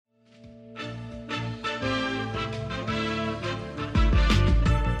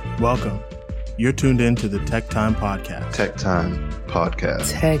Welcome. You're tuned in to the Tech Time Podcast. Tech Time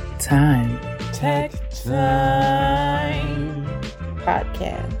Podcast. Tech Time. Tech Time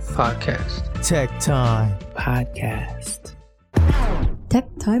Podcast. Tech Time Podcast. Tech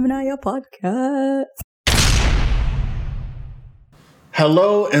Time and I podcast.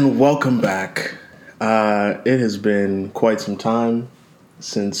 Hello and welcome back. It has been quite some time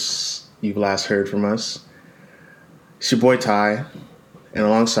since you've last heard from us. It's your boy Ty, and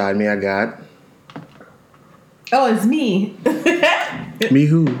alongside me I got... Oh, it's me. Me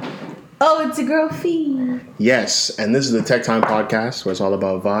who? Oh, it's a girl Fee. Yes, and this is the Tech Time Podcast, where it's all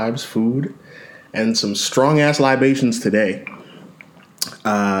about vibes, food, and some strong-ass libations today.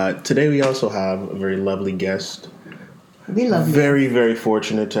 Today we also have a very lovely guest. We love you. Very, very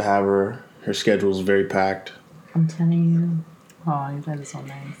fortunate to have her. Her schedule is very packed. I'm telling you. Oh, you guys are so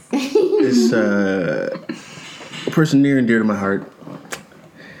nice. It's a person near and dear to my heart.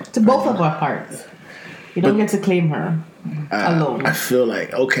 To both of our hearts. You don't get to claim her alone. I feel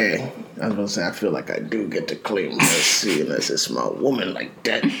like, okay, I was going to say, I feel like I do get to claim her. See, unless it's my woman like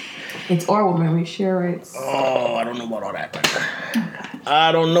that. It's our woman. We share rights. Oh, I don't know about all that, brother.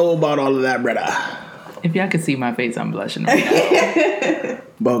 I don't know about all of that, brother. If y'all could see my face, I'm blushing right now.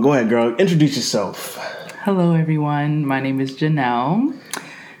 But go ahead, girl. Introduce yourself. Hello, everyone. My name is Janelle.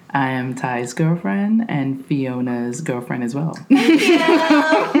 I am Ty's girlfriend and Fiona's girlfriend as well.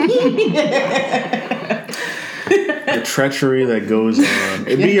 The treachery that goes on.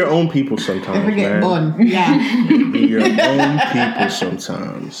 It be your own people sometimes, Never get man. born. Yeah. It be your own people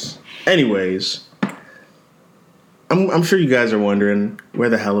sometimes. Anyways, I'm sure you guys are wondering, where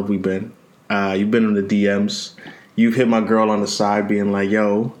the hell have we been? You've been in the DMs. You've hit my girl on the side being like,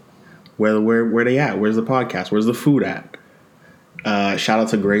 yo, where they at? Where's the podcast? Where's the food at? Shout out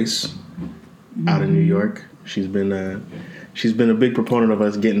to Grace out in New York. She's been a big proponent of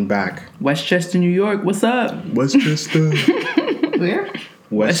us getting back. Westchester, New York. What's up? Westchester. Where?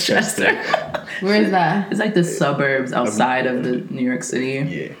 Westchester. Where is that? It's like the suburbs outside of the New York City.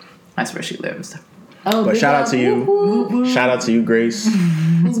 Yeah. That's where she lives. Oh, But big shout up. out to you. Woo-hoo. Shout out to you, Grace.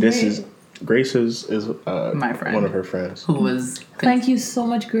 Who's This great? is Grace is My friend. one of her friends. Who was... Thank you so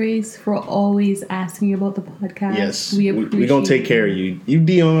much, Grace, for always asking about the podcast. Yes, we we appreciate gonna take care of you. You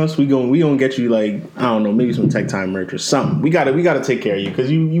DM us, we gonna get you, like, I don't know, maybe some Tech Time merch or something. We gotta take care of you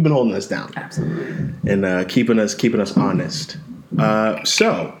because you've been holding us down Absolutely. and keeping us honest.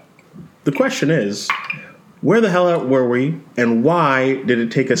 So the question is, where the hell were we, and why did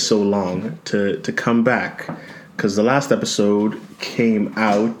it take us so long to come back? Because the last episode came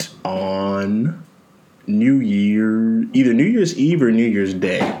out on New Year's Eve or New Year's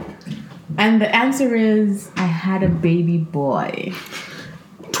Day. And the answer is, I had a baby boy.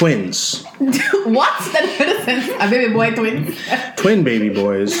 Twins. What? That made sense. A baby boy twin. Twin baby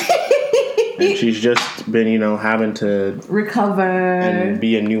boys. And she's just been, having to Recover. and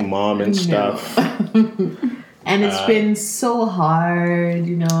be a new mom and stuff. And it's been so hard,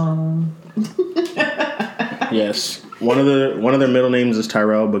 Yes. One of their middle names is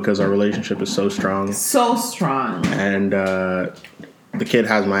Tyrell because our relationship is so strong. So strong. And the kid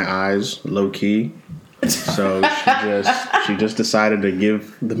has my eyes, low key. So she just decided to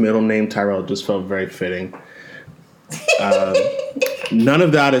give the middle name Tyrell. It just felt very fitting. None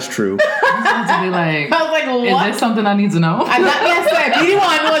of that is true. I had to be like... I was like, Is what? there something I need to know? I got yes, you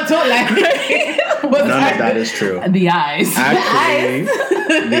want to know like None of that is true. The eyes. Actually,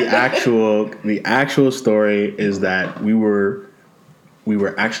 the actual story is that we were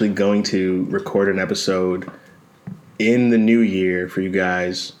actually going to record an episode in the new year for you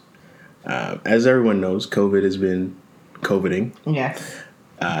guys. As everyone knows, COVID has been COVIDing. Yes.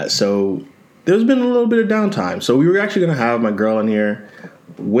 So there's been a little bit of downtime. So we were actually going to have my girl in here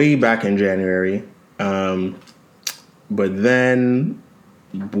way back in January. But then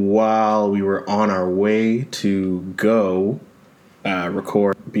while we were on our way to go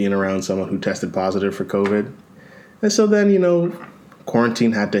record, being around someone who tested positive for COVID. And so then,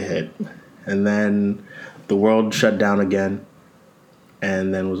 quarantine had to hit. And then the world shut down again.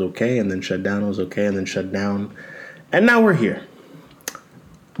 And then was okay. And then shut down. It was okay. And then shut down. And now we're here.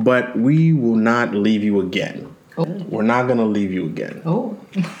 But we will not leave you again. Oh. We're not going to leave you again. Oh.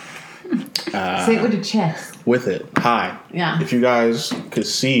 Say it with the chest. With it. High. Yeah. If you guys could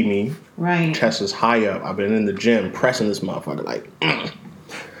see me, Right. chest is high up. I've been in the gym pressing this motherfucker like.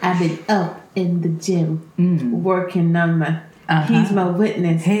 I've been up in the gym working on my. He's my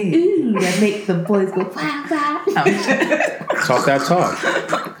witness. Hey. Ooh, that makes the boys go wow wow. Talk that talk.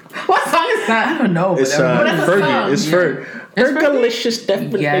 What song is I that? don't know. It's whatever. What is the Fergie. song? It's They're delicious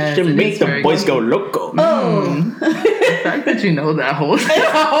definition. Yes, it make is the very boys good. go loco. The fact that you know that whole thing.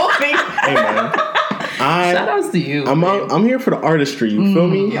 Hey man, Shout outs to you. I'm here for the artistry. You feel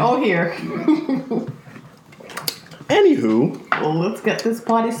me? You're all here. Anywho, Well, let's get this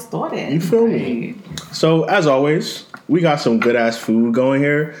party started. you feel me? So as always, we got some good ass food going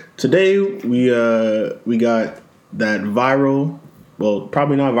here. Today we got that viral. Well,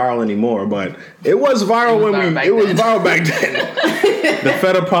 probably not viral anymore, but it was viral viral back then. The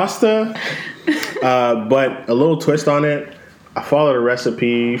feta pasta, but a little twist on it. I followed a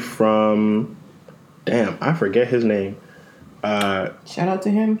recipe from, I forget his name. Shout out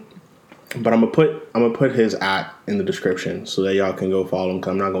to him. But I'm gonna put his in the description so that y'all can go follow him.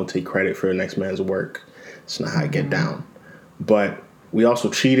 Because I'm not gonna take credit for the next man's work. It's not how I get down. But we also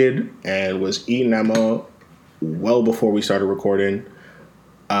cheated and was eating that mo well before we started recording.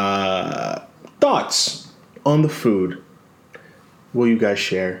 Thoughts on the food? Will you guys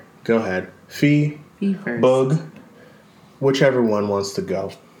share? Go ahead, Fee first. Bug, whichever one wants to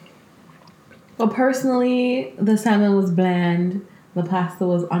go. Well, personally, the salmon was bland. The pasta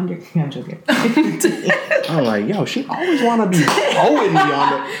was under. I'm joking. I'm like, yo, she always want to be holding me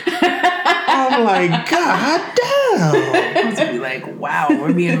on it. I'm like, God damn. I was gonna be like, wow,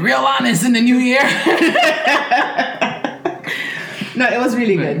 we're being real honest in the new year. No, it was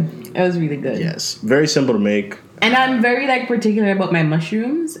really good. It was really good. Yes, very simple to make. And I'm very particular about my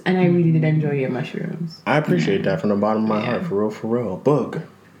mushrooms, and I really did enjoy your mushrooms. I appreciate that from the bottom of my heart, for real. Bug.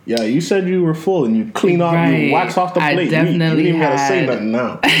 Yeah, you said you were full and you clean off, you wax off the plate. I definitely you didn't even gotta say nothing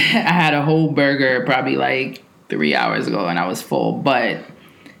now. I had a whole burger probably like 3 hours ago, and I was full, but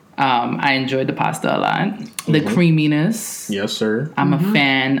I enjoyed the pasta a lot. The creaminess. Yes, sir. I'm a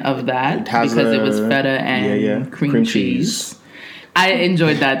fan of that because it was feta and cream cheese. I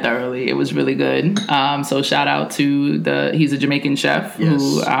enjoyed that thoroughly. It was really good. So shout out to he's a Jamaican chef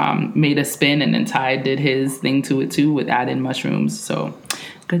who made a spin, and then Ty did his thing to it too with adding mushrooms. So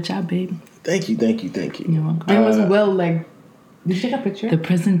good job, babe. Thank you. You're welcome. It was did you take a picture? The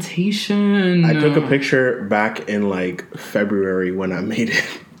presentation. I took a picture back in February when I made it.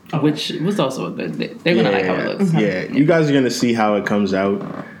 Which was also a good. They're gonna like how it looks. Yeah, you guys are gonna see how it comes out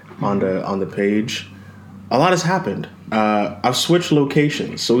on the page. A lot has happened. I've switched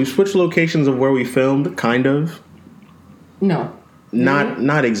locations. So we switched locations of where we filmed, kind of. No.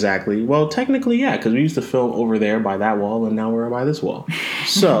 Not exactly. Well, technically, yeah, because we used to film over there by that wall, and now we're by this wall.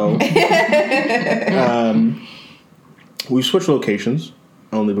 So we switched locations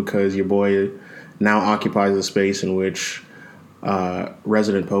only because your boy now occupies the space in which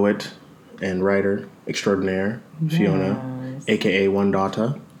resident poet and writer extraordinaire Fiona, aka One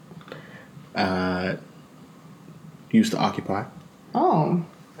Daughter, used to occupy. Oh.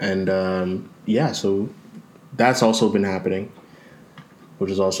 And so that's also been happening,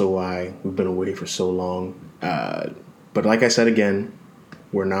 which is also why we've been away for so long. But like I said again,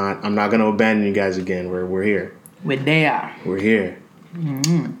 I'm not gonna abandon you guys again. We're here. We're there. We're here.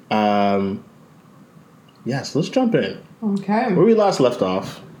 Mm-hmm. So let's jump in. Okay. Where we last left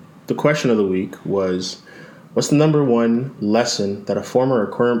off, the question of the week was, what's the number one lesson that a former or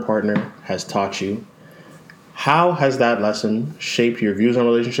current partner has taught you? How has that lesson shaped your views on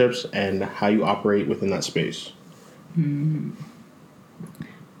relationships and how you operate within that space? Who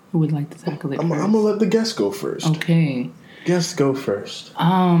would like to tackle it first? I'm going to let the guest go first. Okay. Guest go first.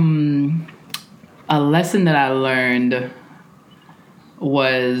 A lesson that I learned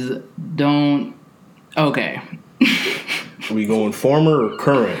was okay. Are we going former or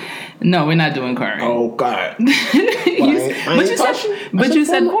current? No, we're not doing current. Oh, God. You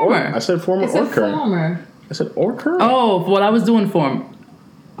said former. I said former or current. Former. I said or current. Oh, well, I was doing former.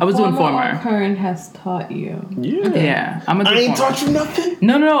 Doing former. Or current has taught you. Yeah. I'm a good I ain't former. taught you nothing.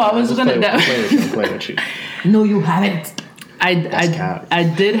 No. I was gonna. I'm playing with you. No, you haven't.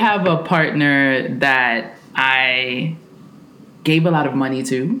 I did have a partner that I gave a lot of money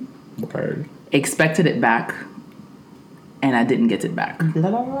to, expected it back, and I didn't get it back.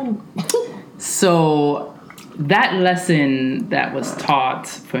 Let her run. So that lesson that was taught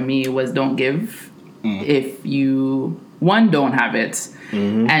for me was don't give if you, one, don't have it,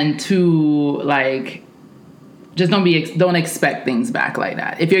 and two, just don't expect things back like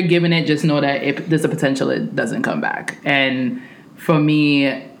that. If you're giving it, just know that if there's a potential it doesn't come back. And for me,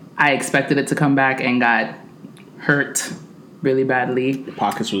 I expected it to come back and got hurt really badly. Your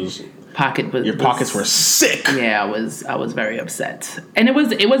pockets were sick. Yeah, I was very upset. And it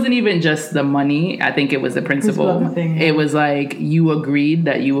wasn't even just the money. I think it was the principle. It was like, you agreed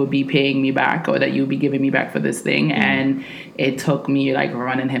that you would be paying me back or that you would be giving me back for this thing, and it took me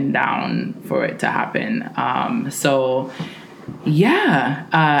running him down for it to happen. So Yeah,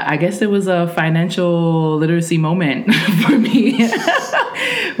 I guess it was a financial literacy moment for me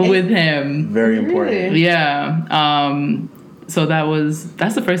with him. Very important. Yeah. So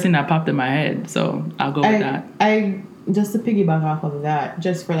that's the first thing that popped in my head. So I'll go with that. I just to piggyback off of that,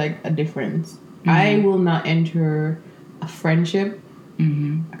 just for like a difference. I will not enter a friendship.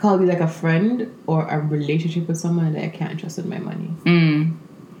 I call it like a friend or a relationship with someone that I can't trust with my money.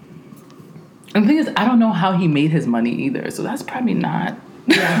 And the thing is, I don't know how he made his money either, so that's probably not.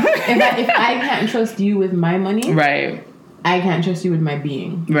 Yeah. if I can't trust you with my money, Right. I can't trust you with my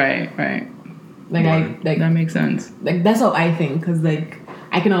being. Right. Like That makes sense. like that's how I think, because like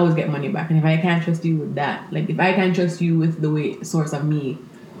I can always get money back, and if I can't trust you with that, like if I can't trust you with the way source of me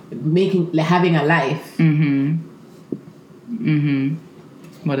having a life,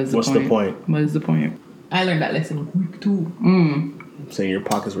 What's the point? What is the point? I learned that lesson quick too. Saying your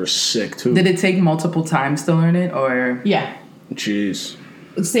pockets were sick too. Did it take multiple times to learn it, or Yeah, Jeez.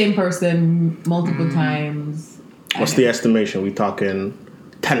 same person multiple times. What's the estimation? We talking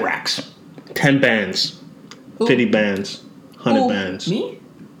 10 racks, 10 bands, 50 bands, 100 bands. Me?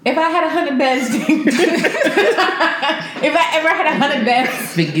 If I had 100 bands, if I ever had 100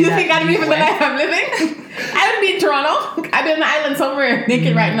 bands, you think I'd be living the life I'm living? I would be in Toronto. I'd be on an island somewhere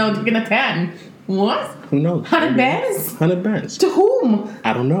naked right now taking a tan. What? Who knows? 100 bands? 100 bands. To whom?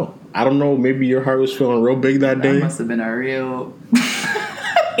 I don't know. Maybe your heart was feeling real big that that day. must have been a real.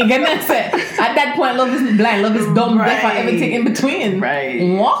 Again, that's it. At that point, love is blind, love is dumb, deaf, and everything in between.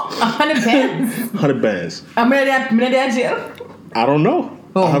 Right. What? 100 bands? 100 bands. I'm ready to jail. I don't know.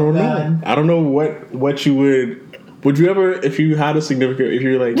 Oh, I don't know. God. I don't know what you would you ever, if you had a significant, if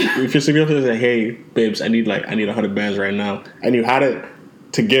your significant said, hey babes, I need 100 bands right now, and you had it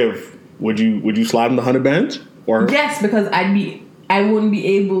to give, would you slide them the 100 bands? Or Yes, because I wouldn't be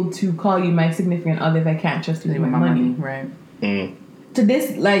able to call you my significant other if I can't trust you with my money. Right. To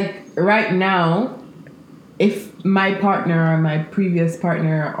this, like right now, if my partner or my previous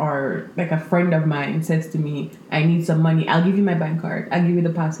partner or like a friend of mine says to me, I need some money, I'll give you my bank card. I'll give you the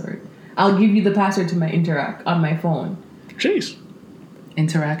password. I'll give you the password to my Interac on my phone. jeez,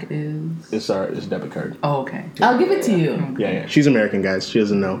 Interac is. it's debit card. Oh, okay. I'll give it to you. Yeah. She's American, guys. She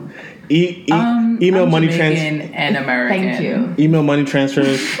doesn't know. Email I'm money Jamaican and American. Thank you. Email money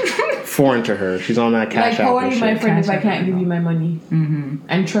transfers foreign to her. She's on that Cash Like, App how are and you my shit. friend if I Cash can't App. give you my money?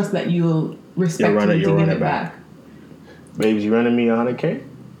 And trust that you'll respect me to you'll give run it it back. Babes, you running me 100K?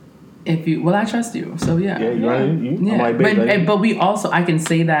 I trust you. So yeah. Yeah, you running you? Yeah. I'm like, babes, But we also, I can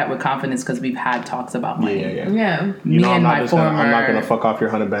say that with confidence because we've had talks about money. yeah. Yeah. You Me know and my I'm former. not gonna fuck off your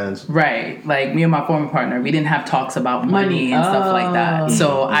 100 bands. Right. Like me and my former partner, we didn't have talks about money Money. and stuff like Oh. that.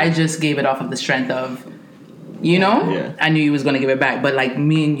 So I just gave it off of the strength of, Yeah. I knew he was going to give it back. But like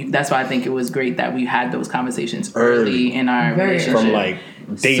me and you, that's why I think it was great that we had those conversations early in our Very relationship. From like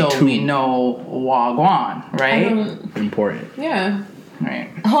day so 2. we know wagwan, right? Important. Yeah. Right.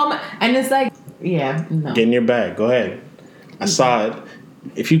 And it's like, yeah, no. Get in your bag. Go ahead. I saw it.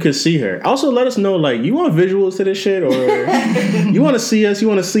 If you could see her. Also, let us know, like, you want visuals to this shit, or you want to see us? You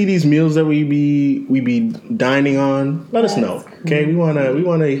want to see these meals that we be dining on? Let us know. Okay, we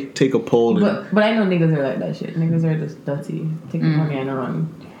wanna take a poll. But I know niggas are like that shit. Niggas are just dirty. Take the money and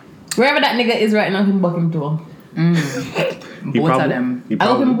run. Wherever that nigga is right now, him buck him to. Both of them. He I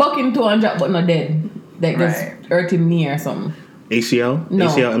hope him probably, buck him to and drop but not dead. Like just Right. hurt him knee or something. ACL, No.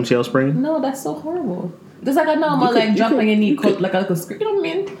 ACL, MCL sprain. No, that's so horrible. Just like a normal like drop on your knee cut like a little script. You know what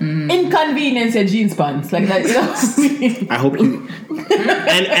I mean? Inconvenience your jeans pants. Like that, you know what I mean? I hope you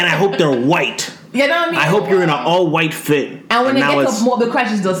and I hope they're white. You know what I mean? I hope you're in an all white fit. And when now they get it's- up more, the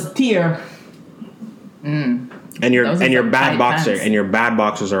crashes just tear. and your Those are and your some bad tight boxer pants. and your bad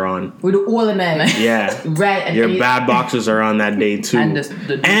boxers are on. With the all in that. Yeah. Right. And Your and bad boxers are on that day too. And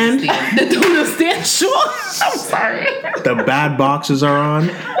the And doodle stand sure. I'm sorry. the bad boxers are on,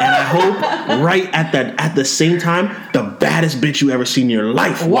 and I hope right at the same time the baddest bitch you ever seen in your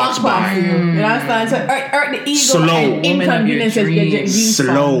life walks walk by. past you. You know what I'm saying? So hurt the ego Slow. and Woman of your inconvenience your dreams. jeans pants.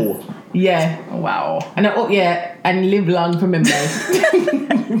 Slow. Yeah. Wow. And and live long for members.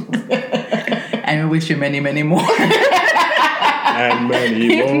 And we wish you many, many more. And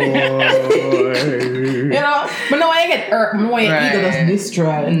many more. You know? But no, I get hurt. No, your ego just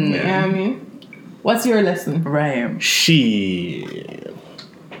destroyed. You know what I mean? What's your lesson? Right. She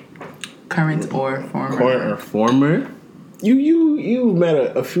Current or former. current or former. You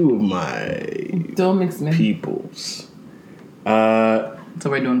met a few of my Don't mix me. peoples. So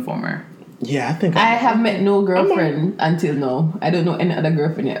we're doing former. Yeah, I think I have met no girlfriend until now. I don't know any other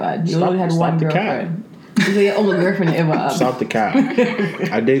girlfriend yet. You only had one the girlfriend. This is your only girlfriend you ever had. Stop the cap.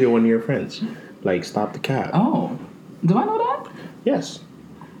 I dated one of your friends. Like, stop the cap. Oh. Do I know that? Yes.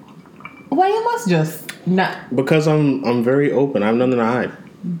 Why you must just not? Because I'm very open. I have nothing to hide.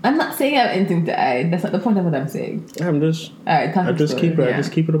 I'm not saying I have anything to hide. That's not the point of what I'm saying. I'm just Alright, I just keep it. I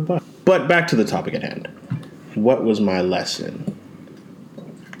just keep it a buck. But back to the topic at hand. What was my lesson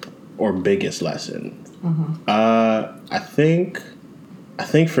or biggest lesson? I think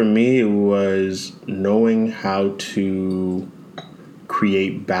for me it was knowing how to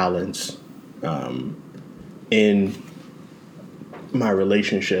create balance in my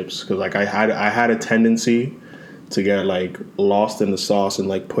relationships, because like I had a tendency to get like lost in the sauce and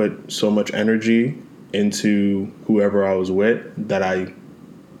like put so much energy into whoever I was with that I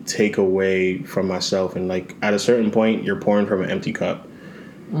take away from myself. And like at a certain point you're pouring from an empty cup.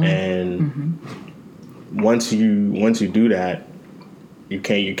 And once you do that, you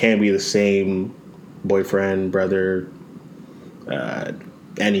can't be the same boyfriend, brother,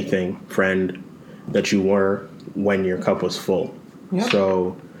 anything, friend that you were when your cup was full. Yep.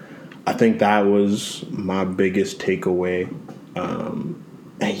 So I think that was my biggest takeaway.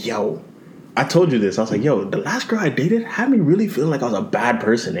 And yo, I told you this. I was like, yo, the last girl I dated had me really feeling like I was a bad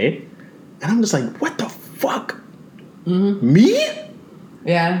person, eh? And I'm just like, what the fuck? Me?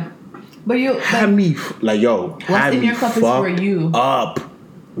 Yeah. But you Had me like, yo, what's had in me your cup is for fucked you. up.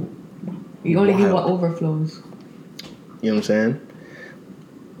 You only give what Wild. overflows. You know what I'm saying?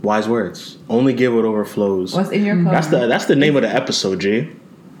 Wise words. Only give what overflows. What's in your cup? That's the name of the episode, Jay.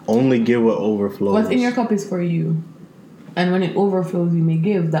 Only give what overflows. What's in your cup is for you. And when it overflows, you may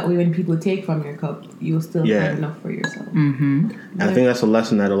give. That way, when people take from your cup, you'll still have enough for yourself. And I think that's a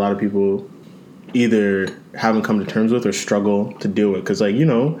lesson that a lot of people either haven't come to terms with or struggle to deal with. Because, like, you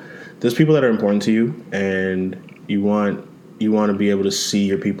know, there's people that are important to you, and you want to be able to see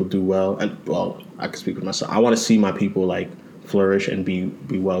your people do well. And, well, I can speak for myself. I want to see my people, like, flourish and be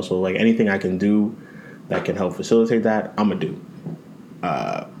well. So, like, anything I can do that can help facilitate that, I'm going to do.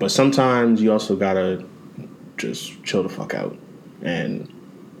 But sometimes you also got to just chill the fuck out and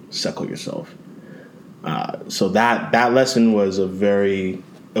settle yourself. So that lesson was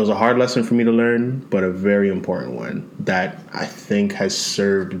it was a hard lesson for me to learn, but a very important one that I think has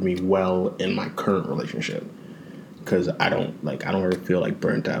served me well in my current relationship. Because I don't really feel like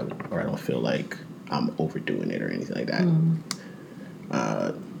burnt out, or I don't feel like I'm overdoing it or anything like that.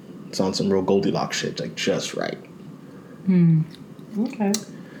 It's on some real Goldilocks shit, like just right. Okay.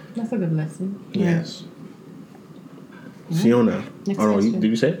 That's a good lesson. Yes. Fiona. Next Oh no, question. did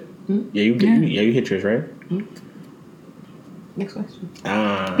you say it? Yeah, you hit yours, right? Next question.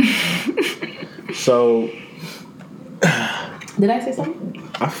 So Did I say something?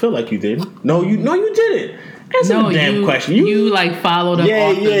 I feel like you did. No, you didn't. Answer the damn question. You like followed up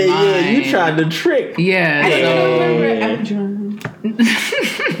off the line. You tried to trick. Yeah. I So, don't remember. I'm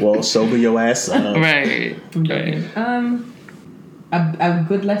drunk. Well, sober your ass up. right. A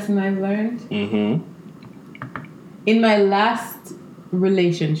good lesson I've learned. Mm-hmm. In my last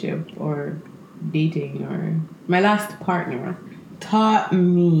relationship or dating or my last partner taught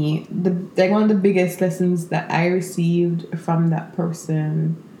me one of the biggest lessons that I received from that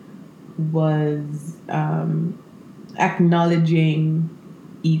person was acknowledging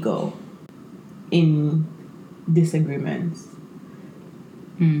ego in disagreements.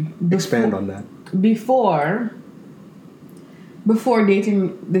 Expand on that. Before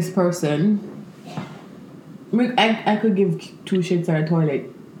dating this person, I could give two shits on a toilet.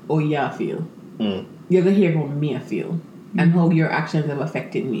 Oh yeah, I feel. You're gonna hear how me I feel and how your actions have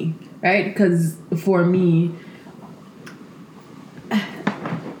affected me, right? Because for me,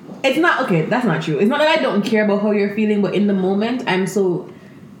 it's not okay. That's not true. It's not that I don't care about how you're feeling, but in the moment, I'm so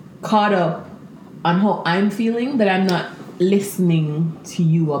caught up on how I'm feeling that I'm not listening to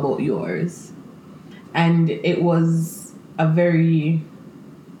you about yours. And it was a very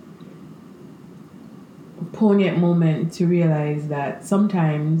poignant moment to realize that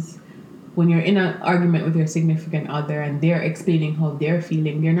sometimes when you're in an argument with your significant other and they're explaining how they're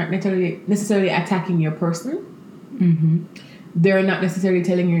feeling, they're not necessarily attacking your person. They're not necessarily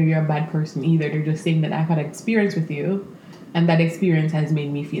telling you you're a bad person either. They're just saying that I've had an experience with you and that experience has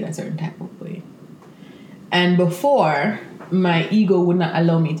made me feel a certain type of way. And before, my ego would not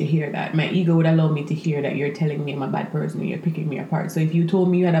allow me to hear that. My ego would allow me to hear that you're telling me I'm a bad person and you're picking me apart. So if you told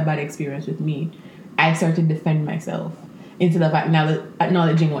me you had a bad experience with me, I started to defend myself instead of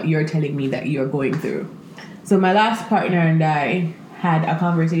acknowledging what you're telling me that you're going through. So my last partner and I had a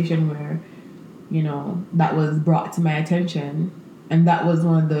conversation where, you know, that was brought to my attention. And that was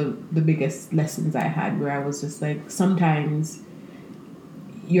one of the biggest lessons I had, where I was just like, sometimes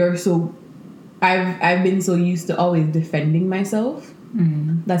I've been so used to always defending myself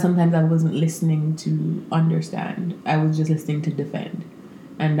That sometimes I wasn't listening to understand. I was just listening to defend.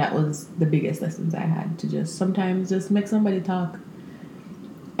 And that was the biggest lessons I had, to just sometimes just make somebody talk.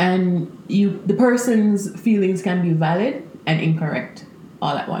 And the person's feelings can be valid and incorrect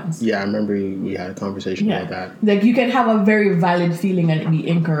all at once. Yeah, I remember we had a conversation about that. Like, you can have a very valid feeling and it be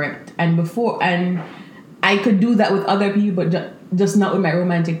incorrect. And I could do that with other people, but just not with my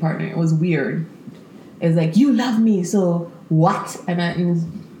romantic partner. It was weird. It's like, you love me, so what? And that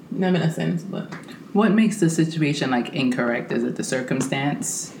doesn't make sense, but... What makes the situation, like, incorrect? Is it the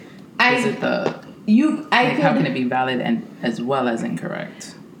circumstance? Is it the... how can it be valid and as well as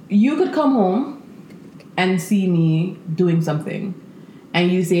incorrect? You could come home and see me doing something,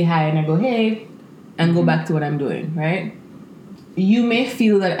 and you say hi, and I go, hey, and go back to what I'm doing, right? You may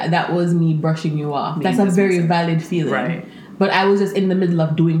feel that was me brushing you off. That's a very valid feeling. Right. But I was just in the middle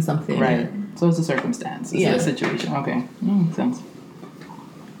of doing something. Right. So it's a circumstance. It's a situation. Okay. Makes sense.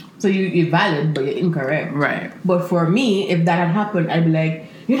 So you're valid, but you're incorrect. Right. But for me, if that had happened, I'd be like,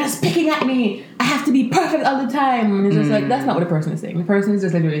 you're just picking at me. I have to be perfect all the time. And it's just like, that's not what the person is saying. The person is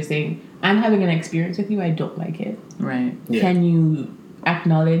just literally saying, I'm having an experience with you. I don't like it. Right. Yeah. Can you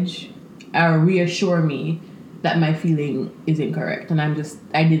acknowledge or reassure me that my feeling is incorrect? And I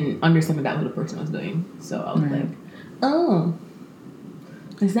didn't understand that what the person was doing. So I was like, oh,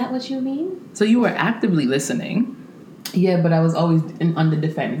 is that what you mean? So you were actively listening. Yeah, but I was always on the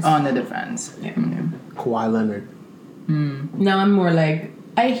defense. On the defense. Yeah. Okay. Kawhi Leonard. Now I'm more like,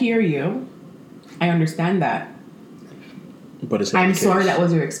 I hear you. I understand that. But it's I'm sorry that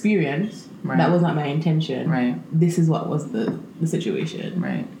was your experience. Right. That was not my intention. Right. This is what was the situation.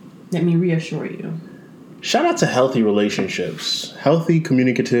 Right. Let me reassure you. Shout out to healthy relationships. Healthy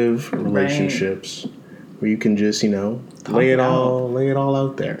communicative relationships. Where you can just, lay it all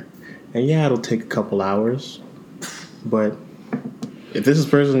out there. And yeah, it'll take a couple hours. But if this is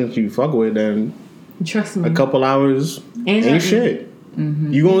the person that you fuck with, then trust me, a couple hours ain't shit.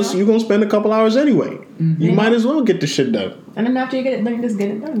 Mm-hmm. You gonna spend a couple hours anyway. Mm-hmm. You might as well get the shit done. And then after you get it done, you just get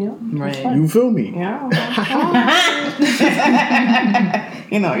it done, Right. You feel me? Yeah.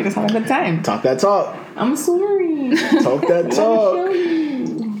 You just have a good time. Talk that talk. I'm sorry. Talk that talk.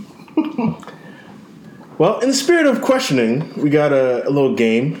 Well, in the spirit of questioning, we got a little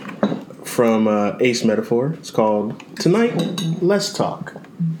game from Ace Metaphor. It's called Tonight Let's Talk,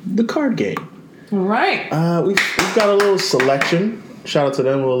 the card game. All right. We've got a little selection. Shout out to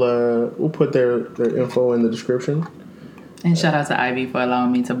them. We'll put their info in the description. And shout out to Ivy for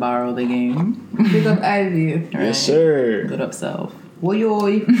allowing me to borrow the game. Big up Ivy. Right. Yes, sir. Good up self. Oi,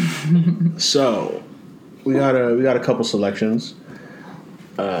 oi. So we got a couple selections.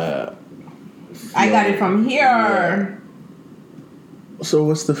 I got it from here. Yeah. So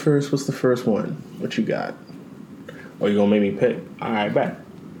what's the first one? What you got? Or you gonna make me pick? All right, bet.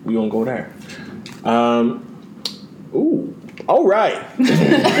 We gonna go there. Ooh. All right.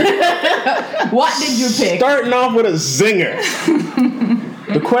 What did you pick? Starting off with a zinger.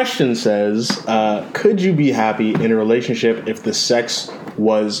 The question says, could you be happy in a relationship if the sex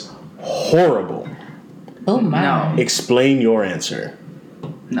was horrible? Oh my. No. Explain your answer.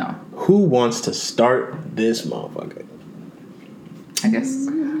 No. Who wants to start this motherfucker? I guess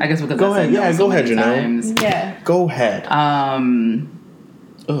because Go ahead. Yeah, go ahead, Janelle. Janelle. Yeah. Go ahead. Um,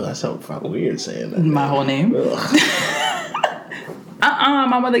 Oh, that sounds fucking weird saying that. my whole name. Ugh.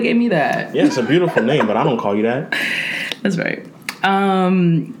 My mother gave me that. Yeah, it's a beautiful name, but I don't call you that. That's right.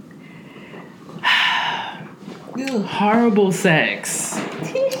 Horrible sex.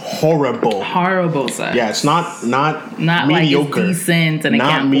 Horrible sex. Yeah, it's not Not mediocre. like it's decent and it Not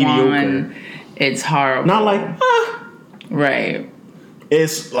can't mediocre. go on. It's horrible. Not like right.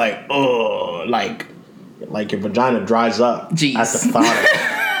 It's like like your vagina dries up Jeez. at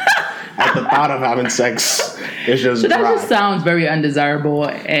the thought of having sex. It's just So that dry. just sounds very undesirable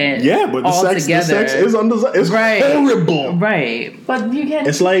and Yeah, but the sex is undesirable. It's Right. horrible. Right. But you can.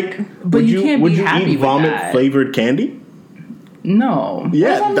 It's like, But you can't would be you happy eat with vomit that. flavored candy? No.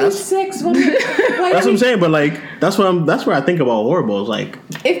 Yeah, that's sex. When that's what I'm saying. But like, that's where I think about horrible. It's like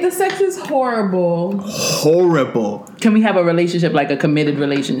If the sex is horrible, horrible. Can we have a relationship like a committed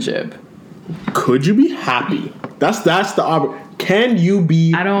relationship? Could you be happy? That's the can you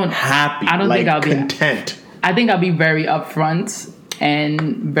be I don't happy? I don't like, think I'll be content. I think I'll be very upfront and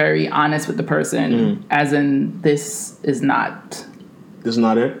very honest with the person, as in this is not This is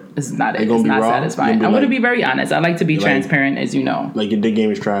not it. It's not it. You're It's gonna be not raw? satisfying. You're I'm gonna going be to be very honest. I like to be like- transparent, as you know. Like your dick game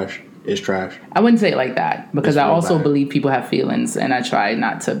is trash. It's trash. I wouldn't say it like that because It's I real also bad. believe people have feelings, and I try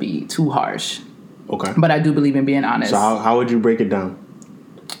not to be too harsh. Okay. But I do believe in being honest. So how would you break it down?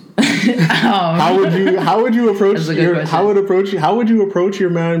 How would you approach That's a good question. how would you approach your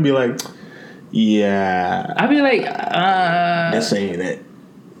man and be like, yeah, I'd be like, this ain't it.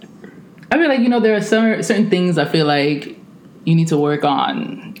 I feel like, there are certain things I feel like you need to work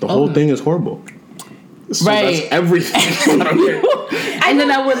on. The whole thing is horrible. So Right. That's everything. I don't care. And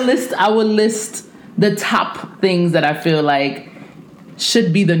then I would list the top things that I feel like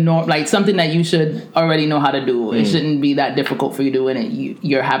should be the norm, like something that you should already know how to do. It shouldn't be that difficult for you doing it.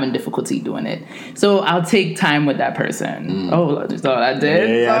 You're having difficulty doing it. So I'll take time with that person. Oh, that's all I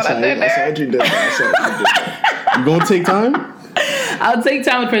did. Yeah, That's all I did there. that's what you did. You gonna take time? I'll take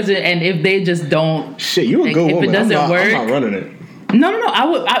time with the person, and if they just don't, Shit, you a like, good if woman. it doesn't work, I'm not running it. No.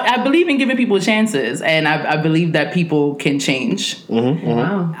 I believe in giving people chances, and I believe that people can change.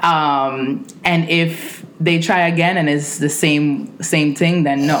 Wow. And if they try again and it's the same thing,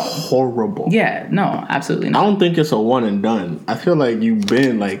 then no. Horrible. Yeah, no, absolutely I not. don't think it's a one and done. I feel like you've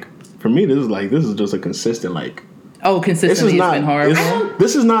been like, for me, this is just a consistent like. Oh, This consistently, is it's been horrible.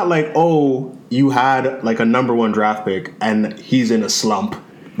 This is not like, oh, you had like a number 1 draft pick and he's in a slump.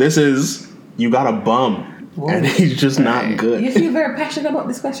 This is, you got a bum and he's just not good. You feel very passionate about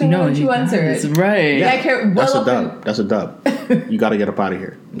this question. Why don't you answer It's it? right. Yeah, Like you're that's well a up dub. That's a dub. You got to get up out of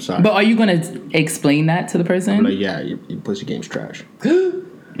here. I'm sorry. But are you gonna explain that to the person? I'm like, yeah, your pussy game's trash.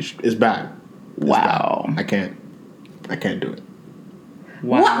 It's bad. It's Wow. bad. I can't do it.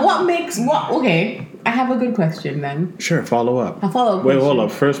 Wow. What makes what? Okay, I have a good question then. Sure, follow up. A follow-up Wait, question. hold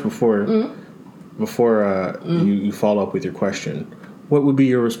up. First, before you follow up with your question, what would be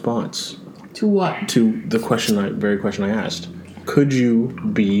your response To what? to the very question I asked? Could you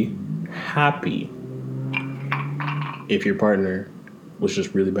be happy if your partner was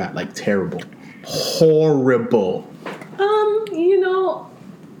just really bad, like terrible, horrible?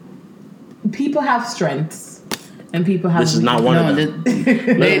 People have strengths, and people have. This is not one No, of them.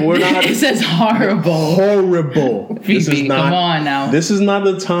 we're not. It says horrible. Horrible. This is Phoebe, not, come on now. This is not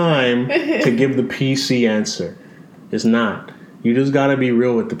the time to give the PC answer. It's not. You just gotta be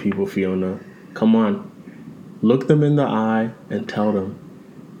real with the people, Fiona. Come on. Look them in the eye and tell them.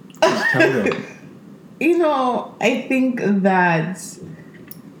 Just tell them. I think that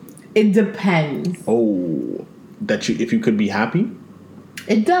it depends. Oh, if you could be happy?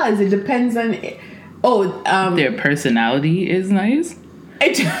 It does. It depends on. Their personality is nice.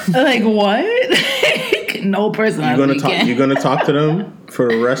 It, Like what? No personality. You're gonna talk to them for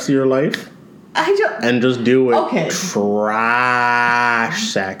the rest of your life I just. and just deal with Okay. trash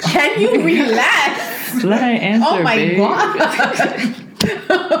sex. Can you relax? Let her answer. Oh my babe. god!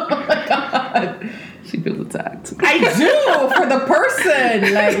 She feels attacked. I do for the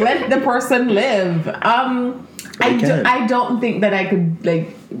person. Like, let the person live. I don't think that I could like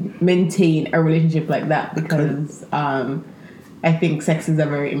maintain a relationship like that because I think sex is a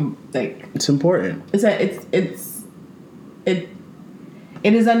very like It's important. it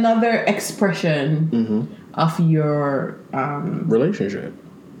is another expression of your Relationship.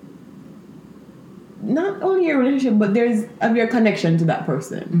 not only your relationship but of your connection to that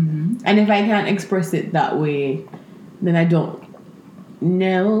person. And if I can't express it that way, then I don't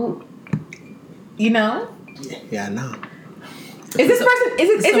know. Yeah, no. Is this person?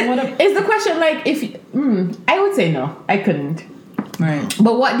 Is the question like if? I would say no. I couldn't. Right.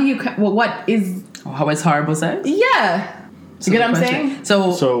 But what do you? What is? How is horrible sex? Yeah. You get what I'm saying?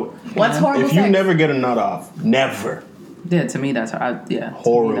 So What's horrible? if you sex? never get a nut off, never. Yeah, to me that's hard. Yeah,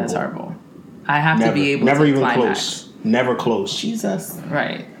 Horrible. To me, that's horrible. I have Never. to be able Never to even climax. close. Never close. Jesus,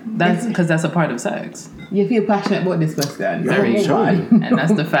 Right. That's because that's a part of sex. you feel passionate about this question. Very Move sure. on. And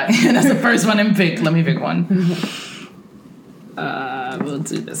that's the fact. That's the first one in pick. Let me pick one. We'll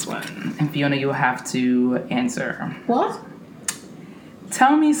do this one. And Fiona, you have to answer. What?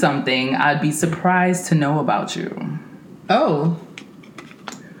 Tell me something I'd be surprised to know about you. Oh,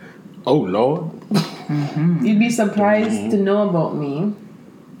 Oh Lord. you'd be surprised to know about me.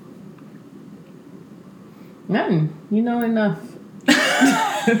 Nothing. You know enough.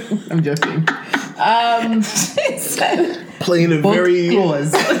 I'm joking. Playing it very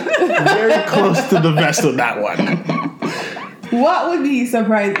Clause. very close to the vest on that one. What would be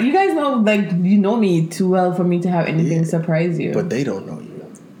surprised? You guys know, like, you know me too well for me to have anything surprise you. But they don't know you.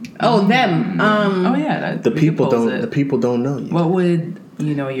 Oh, them. Oh yeah, The people don't know you. What would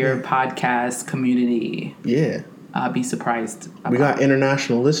your podcast community Yeah. be surprised about? We got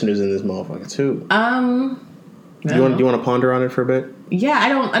international listeners in this motherfucker too. Do Do you want to ponder on it for a bit? Yeah, I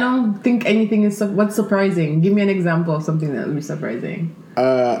don't think anything is. What's surprising? Give me an example of something that would be surprising.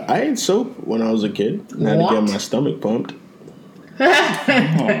 I ate soap when I was a kid and I had to What? get my stomach pumped.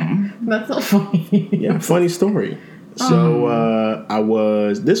 That's so funny. Yeah, funny story.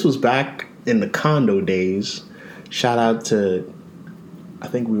 So this was back in the condo days. Shout out to, I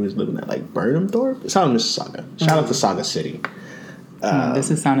think we was living at like Burnhamthorpe. It's out in Mississauga. Shout out to Saga City. This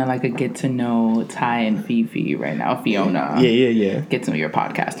is sounding like a get to know Ty and Fifi right now. Fiona. Yeah. Get to know your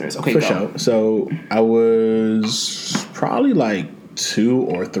podcasters. Okay, For go. sure. So I was probably like 2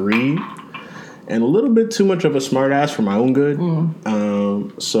 or 3 and a little bit too much of a smartass for my own good.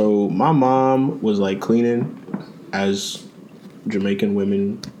 So my mom was like cleaning as Jamaican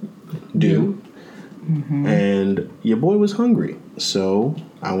women do. And your boy was hungry. So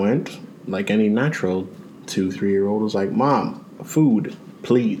I went, like any natural 2-3-year-old, was like, Mom, food,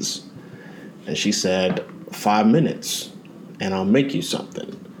 please. And she said, 5 minutes and I'll make you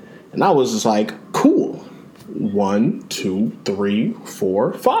something. And I was just like, cool. 1, 2, 3,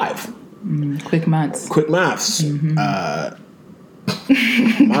 4, 5. Quick maths. Quick maths. My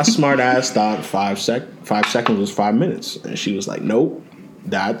smart ass thought 5 seconds was 5 minutes. And she was like, nope,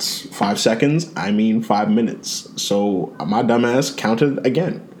 that's 5 seconds. I mean 5 minutes. So my dumb ass counted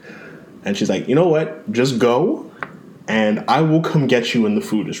again. And she's like, you know what? Just go and I will come get you when the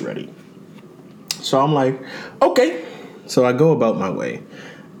food is ready. So I'm like, okay. So I go about my way.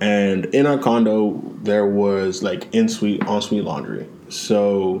 And in our condo, there was like ensuite laundry.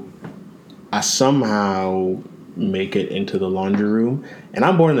 So I somehow make it into the laundry room. And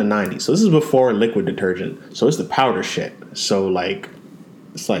I'm born in the 90s. So this is before liquid detergent. So it's the powder shit. So like,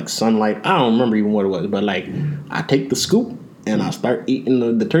 it's like sunlight. I don't remember even what it was. But like, I take the scoop and I start eating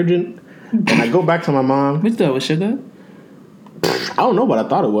the detergent. And I go back to my mom. Which though was sugar? I don't know what I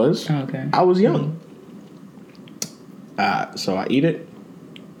thought it was. Oh, okay. I was young. So I eat it.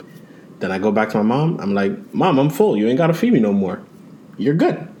 Then I go back to my mom. I'm like, Mom, I'm full. You ain't got to feed me no more. You're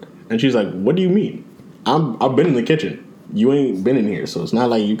good. And she's like, what do you mean? I've been in the kitchen. You ain't been in here. So it's not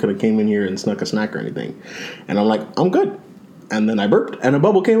like you could have came in here and snuck a snack or anything. And I'm like, I'm good. And then I burped and a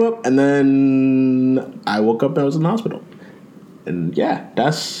bubble came up. And then I woke up and I was in the hospital. And yeah,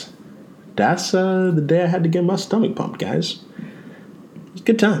 that's the day I had to get my stomach pumped, guys. It was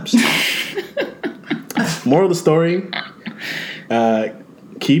good times. Moral of the story,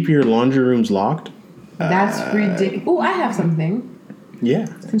 keep your laundry rooms locked. That's ridiculous. Oh, I have something. Yeah.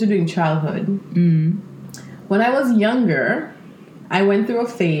 Since you're doing childhood. When I was younger, I went through a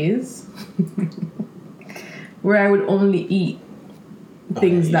phase where I would only eat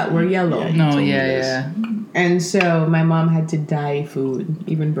things that were yellow. No, yeah. And so my mom had to dye food,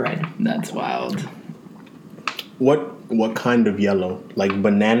 even bread. That's wild. What kind of yellow? Like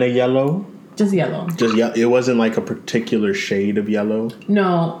banana yellow? Just yellow. Just it wasn't like a particular shade of yellow?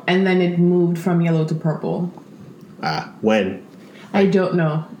 No, and then it moved from yellow to purple. When? I don't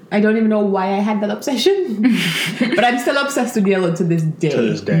know. I don't even know why I had that obsession. But I'm still obsessed with yellow to this day. To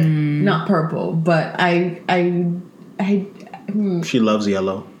this day. Not purple, but She loves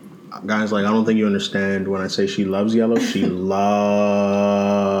yellow. Guys, like, I don't think you understand when I say she loves yellow. She loves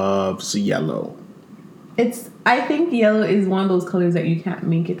yellow. I think yellow is one of those colors that you can't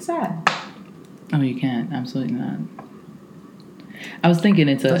make it sad. Oh, you can't. Absolutely not. I was thinking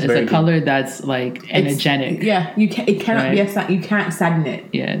it's a color that's like energetic. It cannot right? be a sad. You can't sadden it.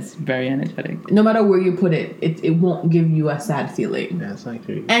 Yeah, it's very energetic. No matter where you put it, it won't give you a sad feeling. That's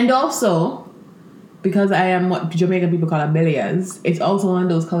actually. And also, because I am what Jamaican people call a belias, it's also one of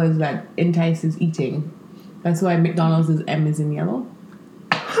those colors that entices eating. That's why McDonald's' M is in yellow.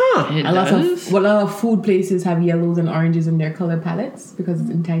 Huh. A lot of food places have yellows and oranges in their color palettes because it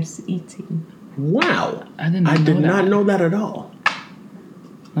entices eating. Wow. I did not know that at all.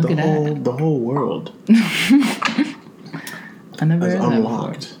 Look at that. The whole world I never is heard that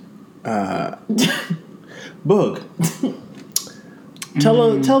unlocked. Boog.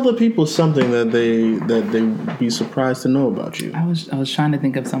 Tell the people something that they be surprised to know about you. I was trying to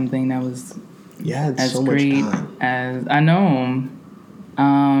think of something that was as so great much time. as I know.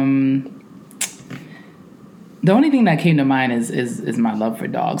 The only thing that came to mind is my love for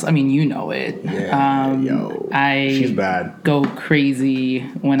dogs. I mean, you know it. Yeah, she's bad. Go crazy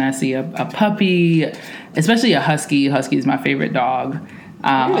when I see a puppy, especially a husky. Husky is my favorite dog.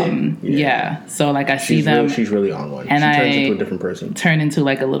 Really? Yeah. So like I see them. She's really on one. And she turns I into a different person. Turn into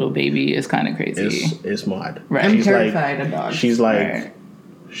like a little baby. It's kind of crazy. It's mod. Right. I'm She's terrified of dogs. She's like, Right.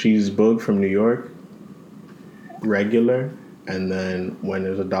 she's Boog from New York, regular, and then when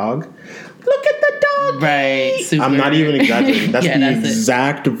there's a dog, look at the dog. Right. Super. I'm not even exaggerating. That's Yeah, the that's it.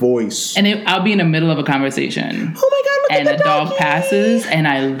 exact voice. And I'll be in the middle of a conversation. Oh my God, look And at a the dog passes and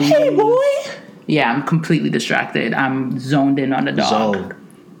I lose. Hey, boy. Yeah, I'm completely distracted. I'm zoned in on the dog. Zoned.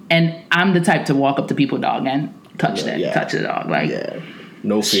 And I'm the type to walk up to people's dog and touch Yeah. touch the dog. Like, Yeah.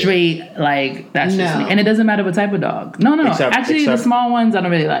 No fear. straight, like, that's just No. me. And it doesn't matter what type of dog. No. Actually, the small ones I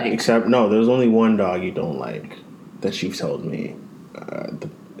don't really like. Except, no, there's only one dog you don't like that you've told me.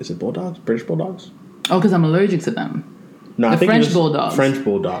 Is it bulldogs? British bulldogs? Oh, because I'm allergic to them. No, The I think French just bulldogs. French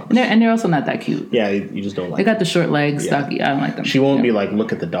bulldogs. And they're also not that cute. Yeah, you just don't like They got the short legs, Yeah. stocky. I don't like them. She won't Yeah. be like,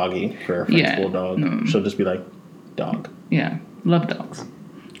 look at the doggy for a French Yeah. bulldog. No. She'll just be like, dog. Yeah, love dogs.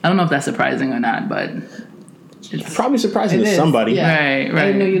 I don't know if that's surprising or not, but it's Probably surprising It to is, somebody. yeah. Right, I right.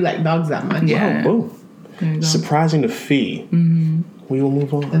 didn't know you like dogs that much. Yeah. Oh, boom. There you go. Surprising to Fee. Mm-hmm. We will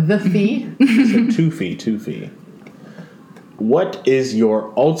move on. The fee. So two Fee. What is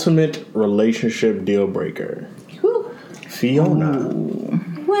your ultimate relationship deal breaker? Whew. Fiona.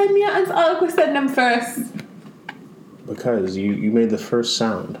 Why me answer all the questions them first? Because you made the first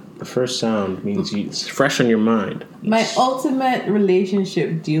sound. The first sound means it's fresh on your mind. My ultimate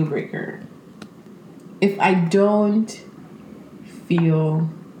relationship deal breaker. If I don't feel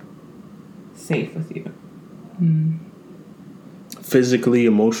safe with you Physically,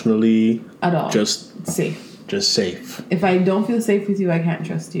 emotionally, at all. just safe. safe. If I don't feel safe with you, I can't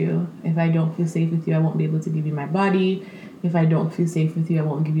trust you. If I don't feel safe with you, I won't be able to give you my body. If I don't feel safe with you, I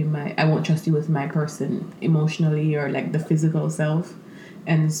won't trust you with my person emotionally or like the physical self.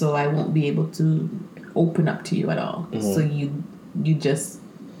 And so I won't be able to open up to you at all. So you just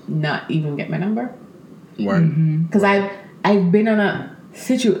not even get my number. Word. Because I've been on a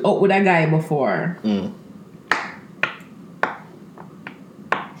situation with a guy before.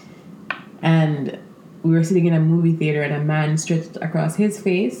 And we were sitting in a movie theater and a man stretched across his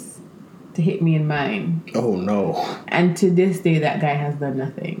face to hit me in mine. Oh no. And to this day, that guy has done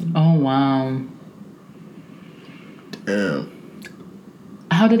nothing. Oh, wow. Damn.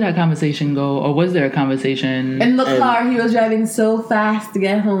 How did that conversation go? Or was there a conversation? In the car, he was driving so fast to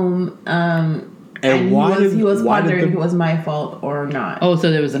get home. And why he was why did wondering the- if it was my fault or not. Oh,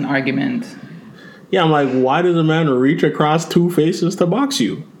 so there was an argument. Yeah, I'm like, why did the man reach across two faces to box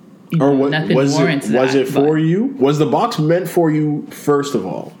you? Or what Nothing was warrants it? Was that, it for but- you? Was the box meant for you first of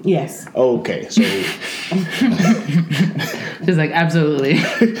all? Yes, Okay, so She's like, absolutely.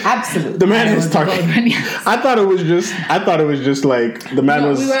 absolutely. the man is talking. Yes. I thought it was just like the man No,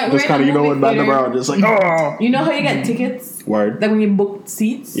 was we were just in kind of, a you know what, movie bad theater. around, just like, oh, You know how you get tickets? word. Like when you book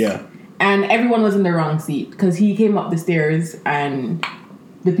seats? Yeah. And everyone was in the wrong seat because he came up the stairs and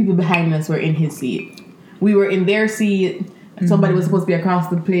the people behind us were in his seat. We were in their seat. Somebody was supposed to be across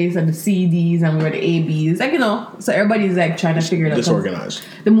the place and the CDs and we were the ABs. Like, you know, so everybody's like trying to figure it out. Disorganized.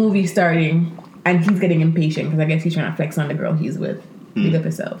 The movie's starting and he's getting impatient because I guess he's trying to flex on the girl he's with. Big up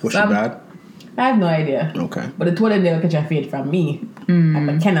himself. Was So she I'm- bad? I have no idea. Okay. But the two of them never catch a fade from me.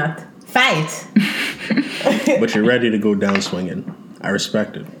 I cannot fight. But you're ready to go down swinging. I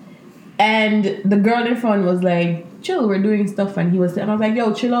respect it. And the girl in front was like, chill, we're doing stuff. And I was like,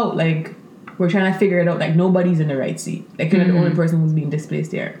 yo, chill out. Like, we're trying to figure it out. Like, nobody's in the right seat. Like, you're not the only person who's being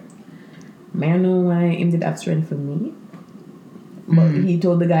displaced here. May I know why him did that strength for me? But he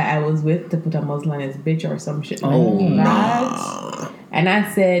told the guy I was with to put a muzzle on his bitch or some shit like that. And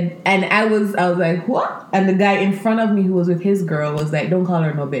I said, and I was like, what? And the guy in front of me who was with his girl was like, don't call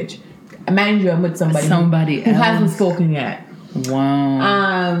her no bitch. Mind you, I'm with somebody who hasn't else. spoken yet.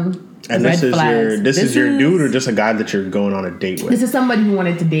 Wow. And Red this is flags. this is This your is- dude or just a guy that you're going on a date with? This is somebody who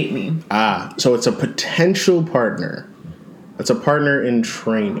wanted to date me. So it's a potential partner. It's a partner in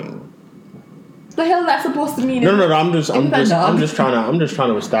training. The hell that's supposed to mean? No. I'm just dog. trying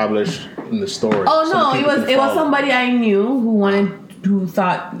to establish in the story. Oh so no, that it people was can follow. somebody I knew who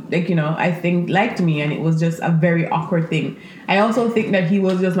thought, like, you know, I think liked me, and it was just a very awkward thing. I also think that he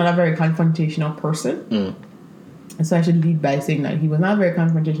was just not a very confrontational person. And so I should lead by saying that he was not a very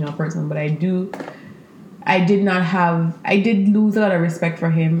confrontational person, but I did lose a lot of respect for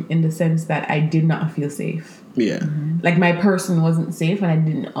him in the sense that I did not feel safe. Yeah. Like, my person wasn't safe, and I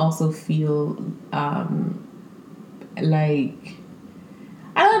didn't also feel like,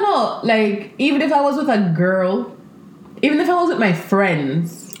 I don't know, like, even if I was with a girl, even if I was with my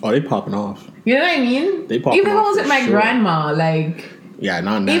friends, Oh, they popping off. you know what I mean? They popping even if I off was for with my sure. grandma, like, Yeah,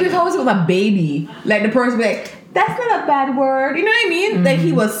 not now. even if I was with a baby, like, the person would be like, that's not a bad word, you know what I mean? Like,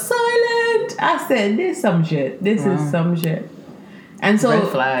 he was silent. I said, this is some shit. This is some shit. And so Red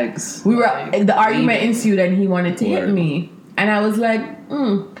flags. we were Like, the argument ensued and he wanted to hit Word. me, and I was like,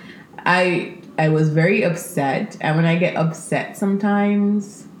 I was very upset, and when I get upset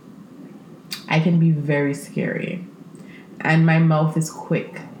sometimes I can be very scary and my mouth is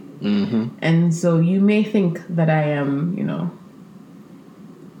quick. And so you may think that I am, you know,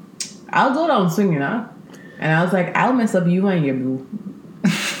 I'll go down swinging, huh? And I was like, I'll mess up you and your boo.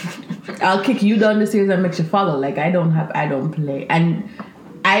 I'll kick you down the stairs and make you follow. Like, I don't play. And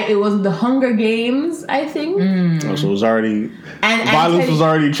it was the Hunger Games, I think. Oh, so it was already And violence was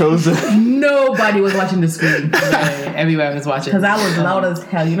already chosen. nobody was watching the screen. Everybody was watching. Because I was loud as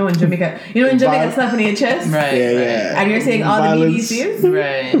hell. You know in Jamaica, slapping in your chest? Right. Yeah. And you're saying all Violence. the BDCs?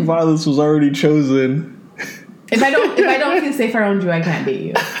 Right. Violence was already chosen. If I don't feel safe around you, I can't date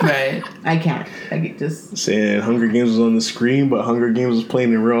you. Right. I can't. Like it just Saying Hunger Games was on the screen, but Hunger Games was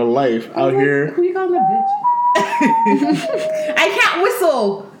playing in real life out here. Who you calling a bitch? I can't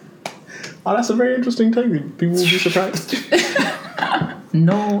whistle. Oh, that's a very interesting take. People will be surprised.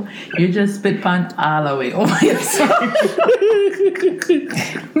 No, you just spit pan all the way. Oh my God.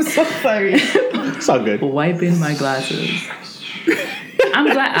 I'm so sorry. It's all good. Wiping my glasses.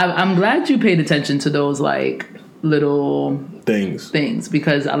 I'm glad you paid attention to those like little Things.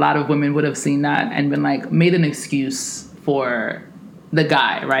 because a lot of women would have seen that and been like made an excuse for the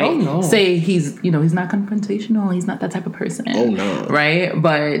guy, right? Oh, no. Say he's not confrontational, he's not that type of person. Oh, no. Right?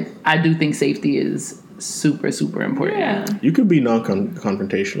 But I do think safety is super, super important. Yeah. You could be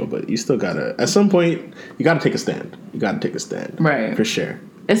non-confrontational, but you still gotta. At some point, you gotta take a stand. Right. For sure.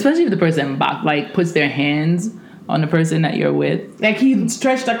 Especially if the person puts their hands on the person that you're with. Like he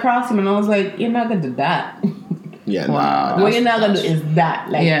stretched across him, and I was like, "You're not gonna do that. Yeah. Wow. What you're not gonna do is that.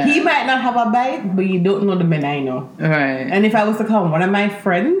 Like Yeah. he might not have a bite, but you don't know the men I know. Right. And if I was to call one of my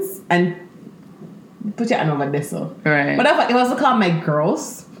friends and put your hand over this, so. Right. But if I was to call my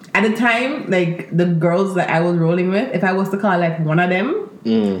girls at the time, like the girls that I was rolling with, if I was to call like one of them,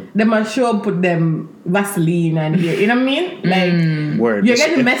 they must show up with them Vaseline and you know what I mean? Like Word. you're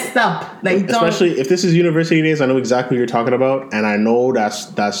getting messed up. Like don't- Especially if this is university days, I know exactly what you're talking about, and I know that's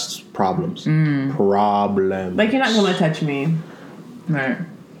problems. Problems. like you're not gonna touch me. Right.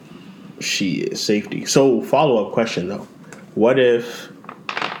 She is safety. So follow up question though, what if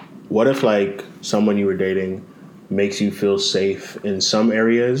like someone you were dating makes you feel safe in some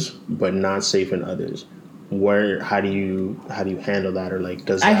areas but not safe in others? How do you handle that, or like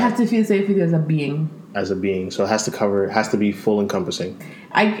does that, I have to feel safe with you as a being. as a being? So it has to be full encompassing.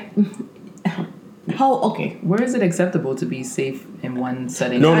 Okay. Where is it acceptable to be safe in one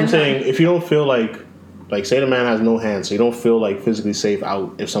setting? You know what I'm I'm saying? If you don't feel like say the man has no hands, so you don't feel like physically safe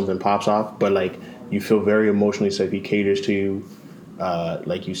out if something pops off, but like you feel very emotionally safe. He caters to you,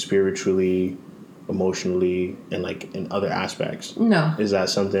 like you spiritually, emotionally, and like in other aspects. No. Is that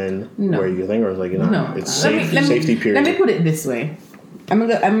something No. where you think, or is like No. it's safety period? Let me put it this way. I'm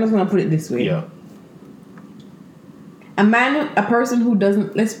just gonna put it this way. Yeah. A person who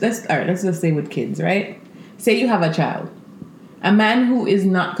doesn't let's just say with kids, right? Say you have a child. A man who is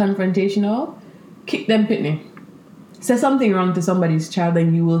not confrontational, kick them pitney. Say something wrong to somebody's child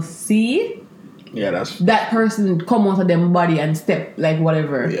and you will see Yeah, that's that person come out of them body and step like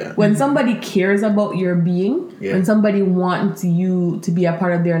whatever. Yeah. When somebody cares about your being, Yeah. when somebody wants you to be a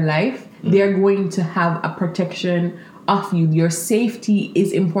part of their life, they're going to have a protection of you. Your safety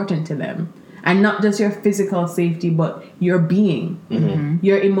is important to them. And not just your physical safety, but your being,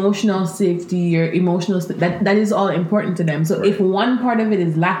 your emotional safety, your emotional that is all important to them. So if one part of it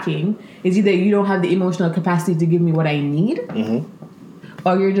is lacking, is either you don't have the emotional capacity to give me what I need,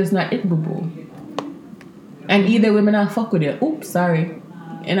 or you're just not it, boo boo. And either women are fuck with you. Oops, sorry.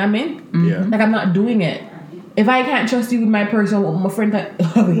 And I mean, yeah. like I'm not doing it. If I can't trust you with my person, my friend,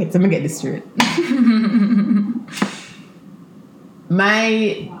 oh wait, let me get this straight.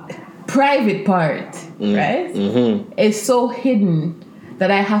 My private part, right, is so hidden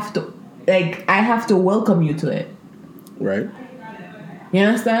that I have to welcome you to it. Right. You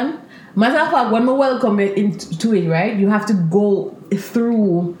understand? Matter of fact, when we welcome you into it, right, you have to go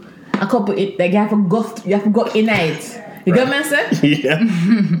through a couple. You have to go in it. You get what I'm saying? Yeah.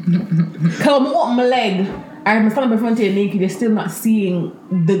 Come open my leg. I'm standing in front of you naked. You're still not seeing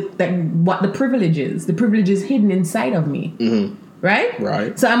what the privilege is. The privilege is hidden inside of me. Right?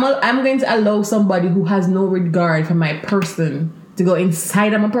 Right. So I'm going to allow somebody who has no regard for my person to go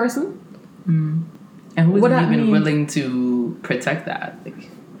inside of my person. And who What isn't that even means- willing to protect that? Like,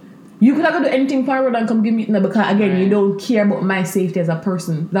 You could have to do anything for road and come give me no, because again, you Right. don't care about my safety as a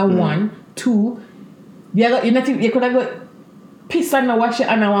person. That one. Two, you could have got piss and wash it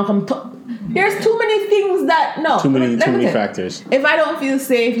and I want to come talk. There's too many things that no. Too many let me tell you. factors. If I don't feel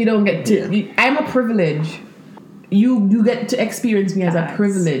safe, you don't get to. Yeah. I'm a privilege. You get to experience me as a Facts.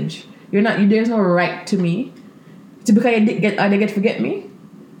 privilege. You're not. There's no right to me. To because they get to forget me,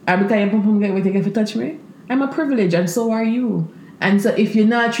 or because you pum get to touch me. I'm a privilege, and so are you. And so if you're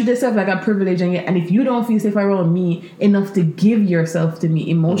not treat yourself like a privilege, and if you don't feel safe around me enough to give yourself to me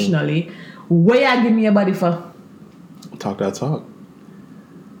emotionally, where you give me your body for? Talk that talk.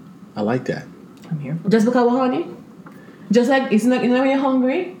 I like that. I'm here. Just because we're honey? Just like, it's not, you know when you're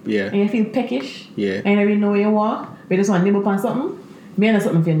hungry? Yeah. And you feel peckish? Yeah. And you don't really know where you want? But you just want to nibble on something? Me and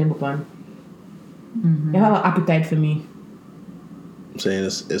something for you nibble on. You have an appetite for me. I'm saying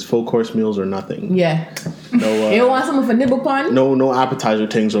it's full course meals or nothing. Yeah. No. You want something for nibble on? No appetizer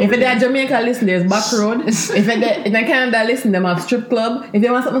things over If there. they're Jamaica, listen, there's Back Road. If they're Canada, listen, them have strip club. If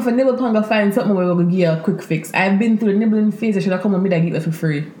you want something for nibble on, go find something where we'll give you a quick fix. I've been through the nibbling phase. I should have come with me that give it for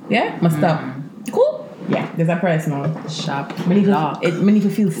free. Yeah? Must stop. Cool? Yeah, there's a price now. Shop. Many to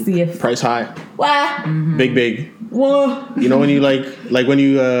feel safe. Price high. Why? Big. Whoa. You know when you like when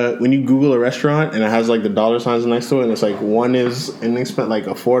you Google a restaurant and it has like the dollar signs next to it and it's like one is inexpensive, like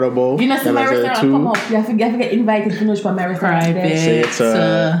affordable. You know, see then my there's restaurant come up. You have to get invited to know for my restaurant. Private.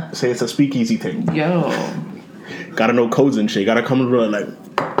 Say it's a speakeasy thing. Yo. Gotta know codes and shit. Gotta come and be like,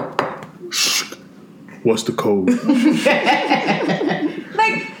 shh, what's the code?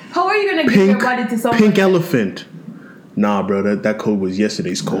 Like, how are you gonna give your body to someone? Pink elephant. Nah, bro, that code was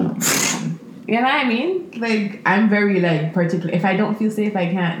yesterday's code. You know what I mean? Like, I'm very, like, particular. If I don't feel safe, I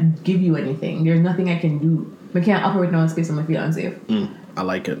can't give you anything. There's nothing I can do. We can't operate in a space when I feel unsafe. I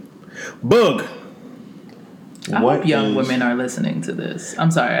like it. Bug. I hope young women are listening to this.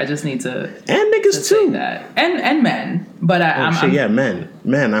 I'm sorry, I just need to and niggas say too. that. And men. But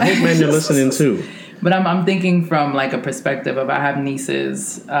Men. I hope men are listening too. But I'm thinking from like a perspective of I have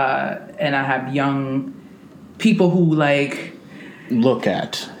nieces and I have young people who like look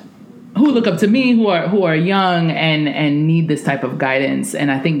up to me who are young and need this type of guidance,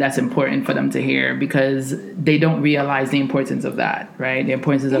 and I think that's important for them to hear because they don't realize the importance of that, right? The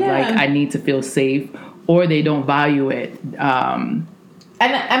importance of like I need to feel safe, or they don't value it. And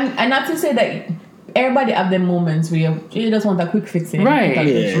not to say that everybody have their moments where you just want a quick fix,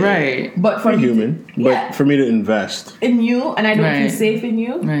 right? But for human, but for me to invest in you, and I don't feel safe in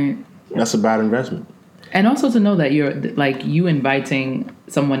you, right? That's a bad investment. And also to know that you're like you inviting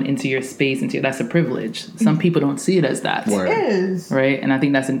someone into your space, that's a privilege. Some people don't see it as that. Word. It is. Right? And I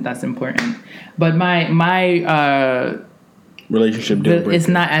think that's important. But my relationship deal breaker. It's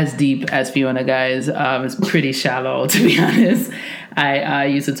not as deep as Fiona, guys. It's pretty shallow, to be honest. I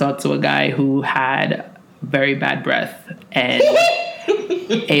used to talk to a guy who had very bad breath, and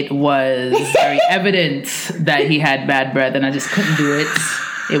it was very evident that he had bad breath, and I just couldn't do it.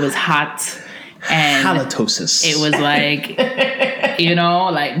 It was hot. And halitosis. It was like,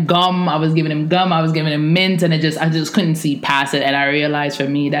 like gum. I was giving him gum. I was giving him mint, and I just couldn't see past it. And I realized for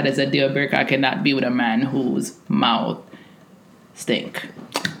me that is a deal breaker. I cannot be with a man whose mouth stink.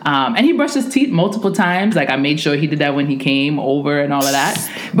 And he brushed his teeth multiple times. Like I made sure he did that when he came over and all of that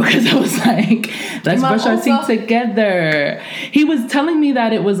because I was like, let's brush our teeth together. He was telling me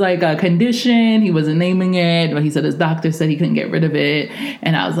that it was like a condition. He wasn't naming it, but he said his doctor said he couldn't get rid of it.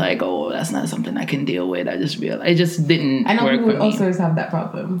 And I was like, oh, that's not something I can deal with. I just realized it just didn't I know work people for with me. ulcers have that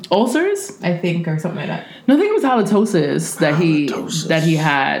problem. Ulcers? I think, or something like that. No, I think it was halitosis that he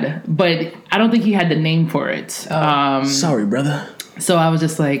had, but I don't think he had the name for it. Sorry, brother. So I was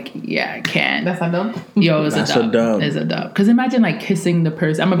just like, yeah, I can't. That's a dub? Yo, it's That's a dub. a It's a dub. Because imagine like kissing the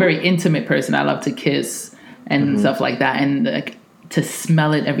person. I'm a very intimate person. I love to kiss and stuff like that. And like to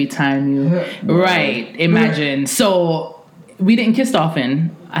smell it every time you... Right. Imagine. So we didn't kiss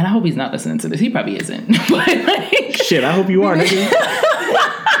often. And I hope he's not listening to this. He probably isn't. But like, shit, I hope you are, nigga.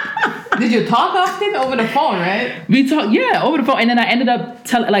 Did you talk often over the phone, right? We talked, over the phone. And then I ended up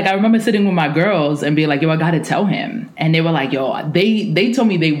I remember sitting with my girls and being like, yo, I got to tell him. And they were like, yo, they told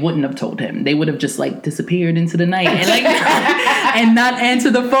me they wouldn't have told him. They would have just like disappeared into the night and like, and not answer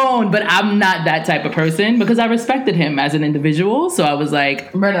the phone. But I'm not that type of person because I respected him as an individual. So I was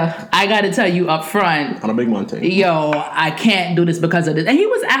like, brother, I got to tell you up front. On a big mountain. Yo, I can't do this because of this. And he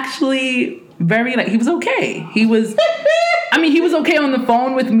was actually very he was okay. He was okay on the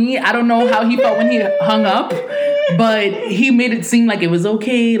phone with me. I don't know how he felt when he hung up, but he made it seem like it was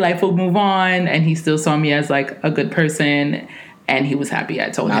okay. Life will move on, and he still saw me as like a good person, and he was happy I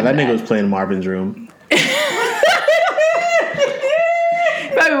told him that nigga was playing Marvin's Room.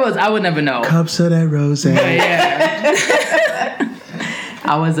 Probably was. I would never know. Cups of that rose. Yeah.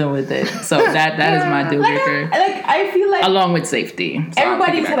 I wasn't with it. So that is my deal breaker. I feel like along with safety. So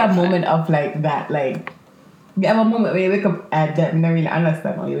everybody's had a moment of like that. Like you have a moment where you wake up at that. I don't really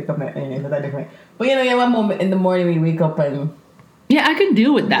understand when you wake up at it's that different. But you have a moment in the morning when you wake up and I can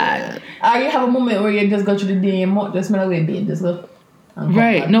deal with that. Or you have a moment where you just go through the day and just smell away, babe. Just go.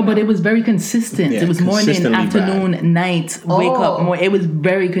 Right. No, but it was very consistent. Yeah, it was morning, consistently afternoon, night, wake up. More. It was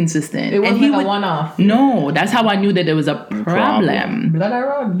very consistent. It wasn't he like a one-off. No, that's how I knew that there was a problem. Blood I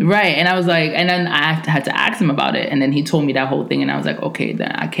run. Right. And I was like, and then I had to ask him about it. And then he told me that whole thing. And I was like, okay,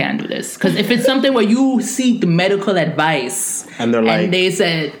 then I can't do this. Because if it's something where you seek medical advice And they're like, and they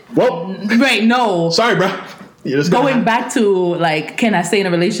said, whoa, right, no. sorry, bro. You just Going back to like, can I stay in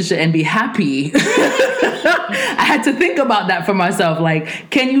a relationship and be happy? I had to think about that for myself. Like,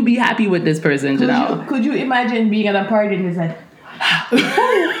 can you be happy with this person, Janelle? Could you imagine being at a party and it's like,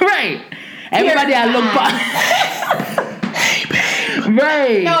 Right. Everybody I look by. Hey, babe.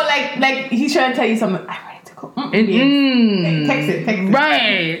 Right. no, like he's trying to tell you something. I'm ready to go. Text it.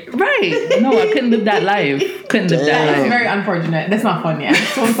 Right. No, I couldn't live that life. Couldn't live that It's life. very unfortunate. That's not fun, yeah.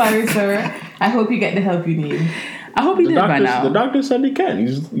 So sorry, sir. I hope you get the help you need. I hope he did by now. The doctor said he can.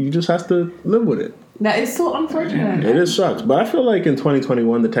 You just has to live with it. That is so unfortunate. It is sucks, but I feel like in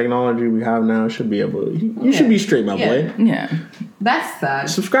 2021, the technology we have now should be able. You should be straight, my boy. Yeah. That's sad.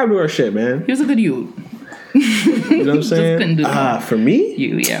 Subscribe to our shit, man. He was a good youth. You know what I'm saying? couldn't do that. For me,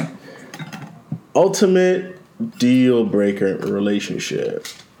 Yeah. ultimate deal breaker relationship.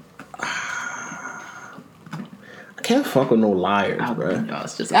 I can't fuck with no liars, bro. I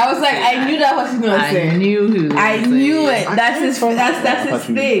was just. I was like, I knew that was what you were I saying. knew he was I gonna knew say it. That's his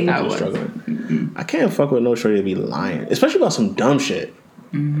thing. I I was. was struggling. I can't fuck with no shorty to be lying, especially about some dumb shit.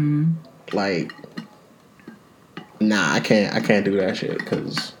 Mm-hmm. Like, nah, I can't do that shit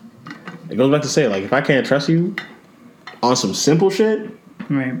because it goes back to say, like, if I can't trust you on some simple shit,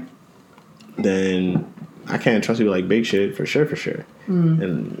 Right. then I can't trust you with like big shit for sure.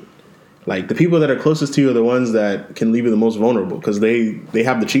 And like the people that are closest to you are the ones that can leave you the most vulnerable because they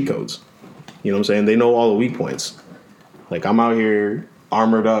have the cheat codes. You know what I'm saying? They know all the weak points. Like I'm out here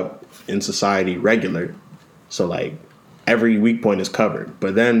armored up in society regular, so like every weak point is covered.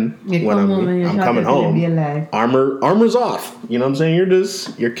 But then when I'm coming home, armor's off. You know what I'm saying?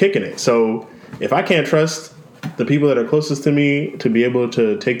 You're kicking it. So if I can't trust the people that are closest to me to be able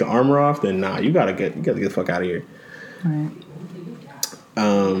to take the armor off, then nah, you gotta get the fuck out of here. Right.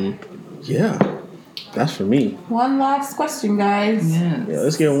 Yeah, that's for me. One last question, guys. Yes. Yeah,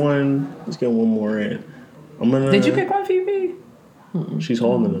 let's get one more in. Did you pick one, Phoebe? She's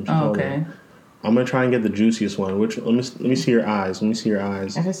holding them. Okay. I'm gonna try and get the juiciest one. Let me see your eyes.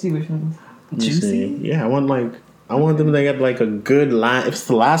 I can see which one. Juicy? Yeah, I want them to get like a good line. If it's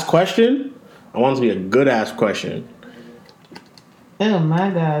the last question, I want it to be a good ass question. Oh my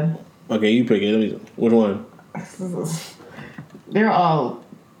god. Okay, you pick it. Which one? They're all.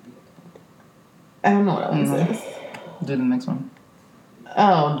 I don't know what I want to say. Do the next one.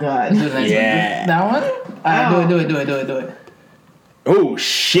 Oh god. Do the next Yeah. one. That one? Alright, do it. Oh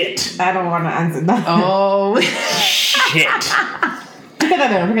shit! I don't want to answer that. Oh. Shit! Pick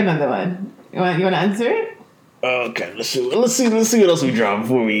another one. You want to answer it? Okay, let's see what else we draw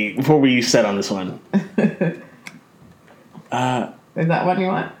before we set on this one. Is that one you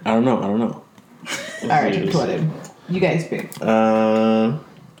want? I don't know. All right, pick one. You guys pick. Oh,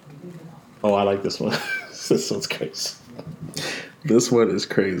 I like this one. This one's crazy. This one is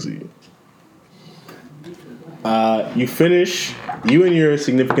crazy. You and your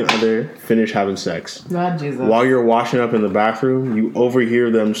significant other finish having sex. God, Jesus. While you're washing up in the bathroom, you overhear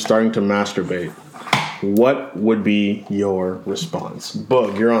them starting to masturbate. What would be your response?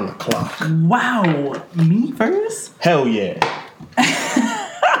 Bug, you're on the clock. Wow. Me first? Hell yeah.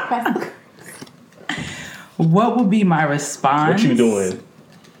 What would be my response? What you doing?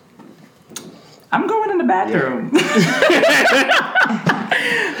 I'm going in the bathroom.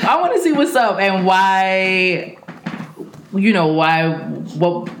 I want to see what's up and why.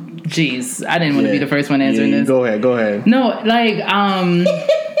 Well, geez, I didn't want to be the first one answering this. Go ahead. No, like,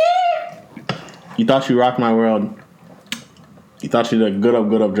 You thought you rocked my world. You thought you did a good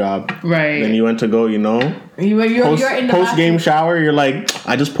up job. Right. Then you went to go, you're in the post game bathroom. shower, you're like,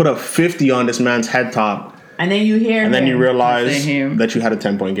 I just put a 50 on this man's head top. And then you hear And then you realize him. that you had a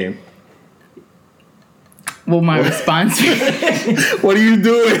 10-point game. well, my response. What are you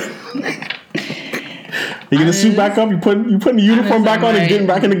doing? You gonna suit back up? You putting the uniform back on and getting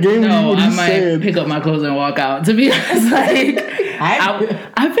back in the game? No, what are I you might saying? pick up my clothes and walk out. To be honest, like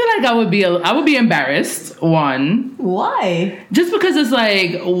I feel like I would be embarrassed. One, Why? just because it's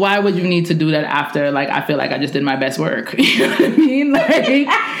like, why would you need to do that after? Like, I feel like I just did my best work. You know what I mean? Like,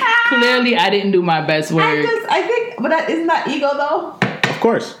 clearly I didn't do my best work. I think, but isn't that ego though? Of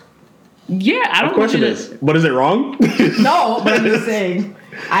course. Yeah, I don't Of course want it you is. But is it wrong? No, but I'm just saying.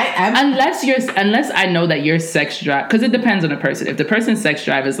 unless I know that your sex drive, because it depends on the person. If the person's sex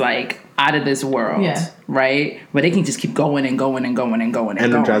drive is like out of this world, Yeah. right, where they can just keep going and going and going and going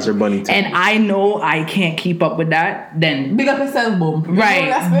And them drives their bunny too. and I know I can't keep up with that, then Big up yourself, boom.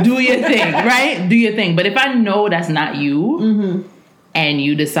 right, do your thing, right, do your thing. But if I know that's not you, and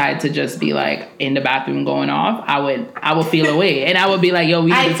you decide to just be like in the bathroom going off, I would feel away, and I would be like, yo,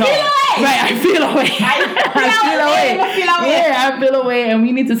 we need to talk. Right, I feel away. I feel away. Yeah, I feel away, and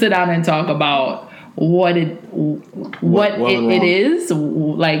we need to sit down and talk about what it is,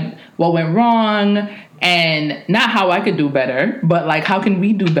 like what went wrong, and not how I could do better, but like how can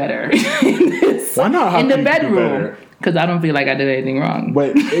we do better Why not? How in can the you do bedroom? better? Because I don't feel like I did anything wrong.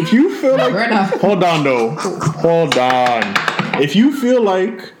 But if you feel like, hold on though, hold on. If you feel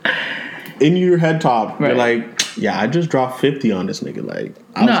like in your head top, you're like, yeah, I just dropped 50 on this nigga. Like,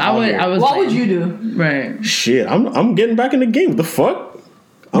 I was. What like, would you do? Right. shit, I'm getting back in the game. What the fuck?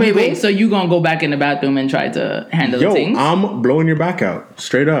 Wait. So you gonna go back in the bathroom and try to handle things? I'm blowing your back out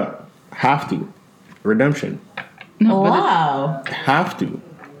straight up. Have to. Redemption. No, Wow. Have to.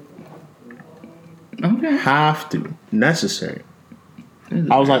 Okay. Have to. Necessary.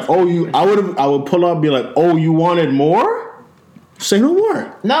 I was like, I would pull up, be like, oh, you wanted more? Say no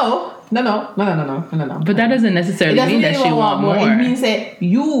more. No. But that doesn't necessarily mean that she want more. It means that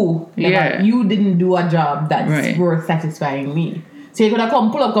you didn't do a job that's worth satisfying me. So you're gonna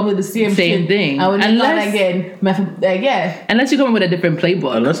come with the same thing. I would not again. Unless you come with a different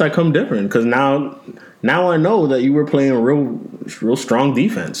playbook. Unless I come different, because now I know that you were playing real strong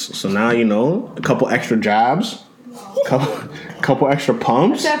defense. So now you know a couple extra jabs, couple extra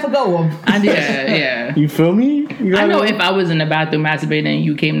pumps. I forgot. Yeah. You feel me? I know if I was in the bathroom masturbating and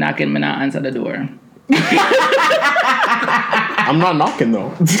you came knocking, and I answer the door. I'm not knocking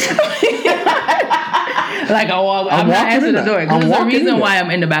though. Like I'm not answering the door because there's a reason why I'm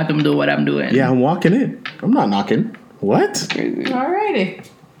in the bathroom doing what I'm doing. Yeah, I'm walking in. I'm not knocking. What? Alrighty.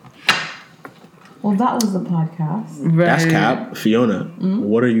 Well, that was the podcast. Right. That's Cap. Fiona,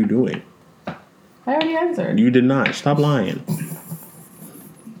 what are you doing? I already answered. You did not. Stop lying.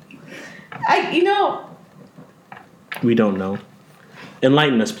 We don't know.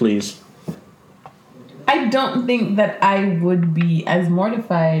 Enlighten us, please. I don't think that I would be as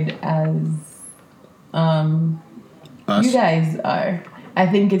mortified as Us. you guys are. I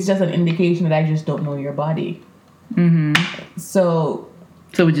think it's just an indication that I just don't know your body. Mm-hmm. So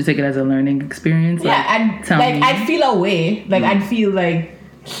would you take it as a learning experience? I'd feel away. Like I'd feel like,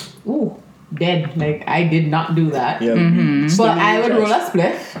 ooh, dead. Like I did not do that. Yeah. But I would roll a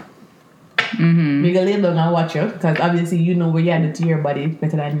spliff. Make a lay down and watch you, because obviously you know where you had it to your body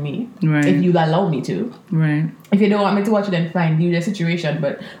better than me. Right. If you allow me to. Right. If you don't want me to watch it, then fine, do the situation.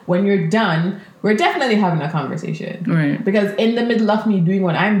 But when you're done, we're definitely having a conversation. Right. Because in the middle of me doing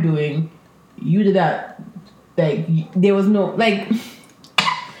what I'm doing, you did that. Like there was no like.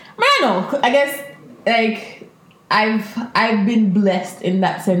 I don't know. I guess like I've been blessed in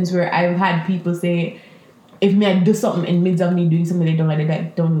that sense where I've had people say, if me I do something in midst of me doing something they don't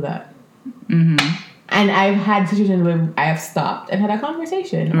like, don't do that. Mm-hmm. And I've had situations where I have stopped and had a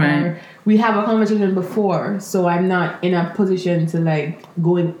conversation, or we have a conversation before, so I'm not in a position to like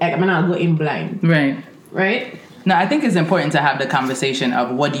I'm not going blind. Right. No, I think it's important to have the conversation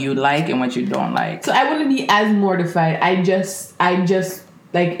of what do you like and what you don't like. So I wouldn't be as mortified. I just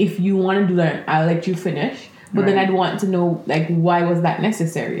like, if you want to do that, I'll let you finish. But then I'd want to know, like, why was that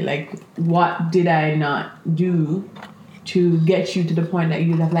necessary? Like, what did I not do to get you to the point that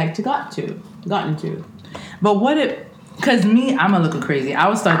you'd have liked to gotten to? But what if, because me, I'm a little crazy. I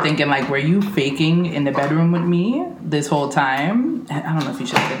would start thinking, like, were you faking in the bedroom with me this whole time? I don't know if you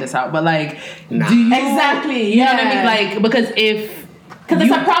should get this out, but like, nah. Do you, exactly, you know what I mean? Like, because it's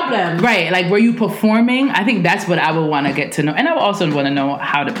a problem. Right, like, were you performing? I think that's what I would want to get to know. And I would also want to know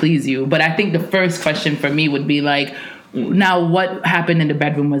how to please you. But I think the first question for me would be like, now what happened in the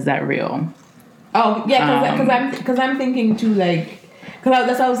bedroom? Was that real? Oh, yeah, because I'm thinking too, like, because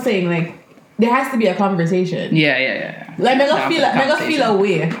that's what I was saying, like, there has to be a conversation. Yeah. Like, I gonna feel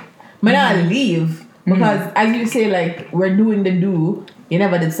away. I not leave. Because, as you say, like, we're doing the do. You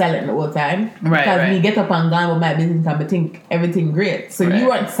never did silent the whole time. Right. me get up and gone with my business and I think everything great. So you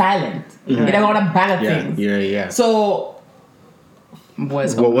weren't silent. You don't got a bag of things. Yeah. So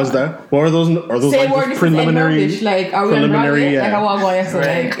what was that? What are those? Are those say like preliminary? Like, are we on Broadway? Like, I want to go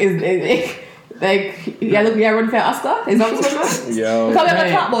yesterday. Like, look, we are running for Oscar. Is that what's going on? Yo. Because we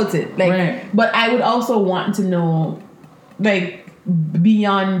haven't talked about it. Like, but I would also want to know, like,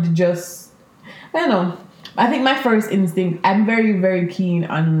 beyond just, I don't know. I think my first instinct, I'm very, very keen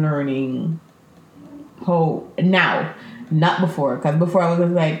on learning how now, not before, because before I was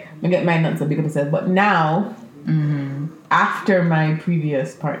just like, I get my nuts a big up myself, but now, after my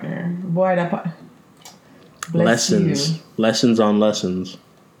previous partner, boy, bless you. Lessons on lessons.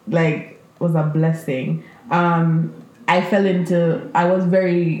 Like, was a blessing. I was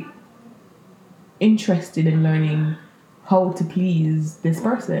very interested in learning how to please this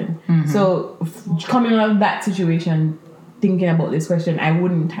person. So coming out of that situation, thinking about this question, I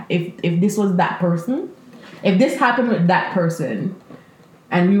wouldn't, if this was that person, if this happened with that person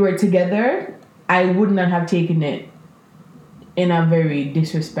and we were together, I would not have taken it in a very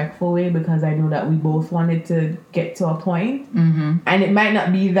disrespectful way, because I know that we both wanted to get to a point. And it might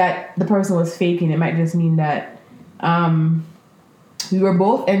not be that the person was faking, it might just mean that we were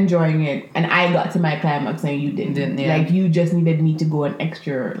both enjoying it, and I got to my climax and you didn't. Yeah. Like, you just needed me to go an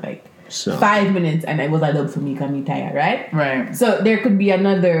extra 5 minutes, and it was a dub for me because I'm tired, right? Right. So there could be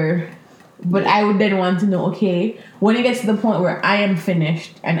another, but I would then want to know, okay, when it gets to the point where I am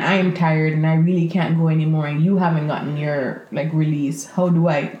finished and I am tired and I really can't go anymore, and you haven't gotten your release, how do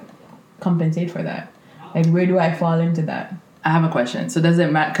I compensate for that? Like, where do I fall into that? I have a question. So does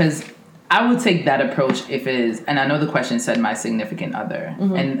it matter? Because I would take that approach if it is, and I know the question said my significant other.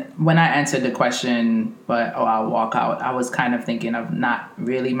 And when I answered the question, I'll walk out, I was kind of thinking of not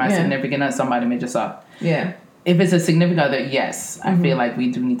really my significant other, somebody may just up. Yeah. If it's a significant other, yes, I feel like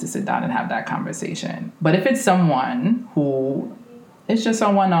we do need to sit down and have that conversation. But if it's someone who is just a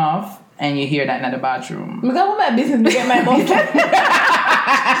one-off, and you hear that in the bathroom, I got my business to get my boss.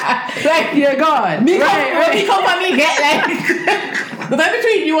 like, you're gone. Me come for me get the time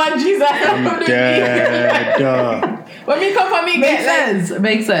between you and Jesus. When me come for me Makes get sense.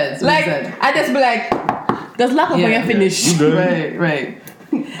 Makes sense. like, I just be like, just lock up when you're finished. Right.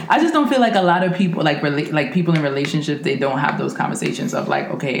 I just don't feel like a lot of people, like people in relationships, they don't have those conversations of like,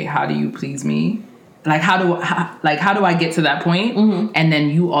 okay, how do you please me? Like, how do I get to that point? And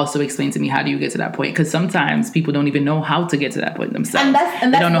then you also explain to me, how do you get to that point? Because sometimes people don't even know how to get to that point themselves. And that's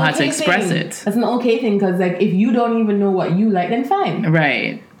they don't know how to okay express thing. it. That's an okay thing, because if you don't even know what you like, then fine.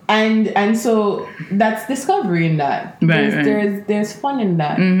 Right. And so that's discovery in that. Right. There's fun in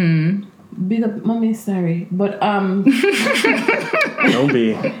that. Big up, mommy. Sorry, but Don't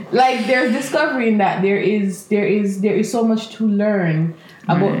be. there's discovery in that. There is so much to learn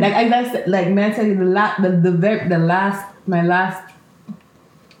about. Right. May I tell you, my last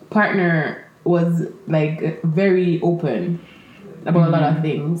partner was very open about a lot of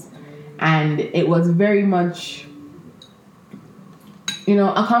things, and it was very much,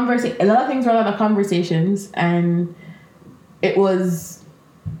 a conversation. A lot of things were a lot of conversations, and it was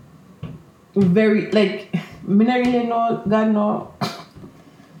very me not really know God know.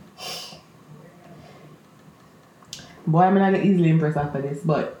 Boy, I'm not gonna easily impressed after this,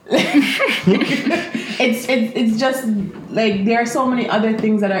 but it's just there are so many other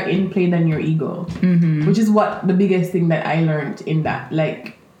things that are in play than your ego, which is what the biggest thing that I learned in that.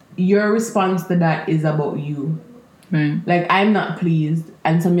 Your response to that is about you. Right. I'm not pleased,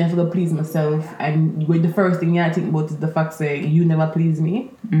 and so me have to go please myself, and the first thing I think about is the fact that you never please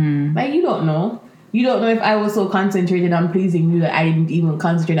me. You don't know. You don't know if I was so concentrated on pleasing you that I didn't even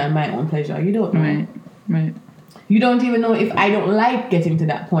concentrate on my own pleasure. You don't know. Right. You don't even know if I don't like getting to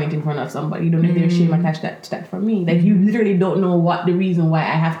that point in front of somebody. You don't know if there's shame attached to that for me. You literally don't know what the reason why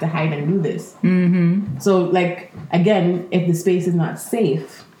I have to hide and do this. So, again, if the space is not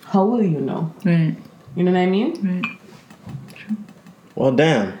safe, how will you know? Right. You know what I mean? Right. Well,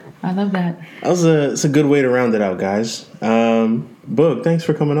 damn. I love that. It's a good way to round it out, guys. Book, thanks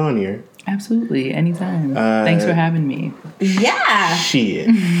for coming on here. Absolutely. Anytime. Thanks for having me. Yeah. Shit.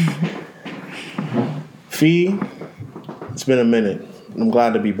 Fee, it's been a minute. I'm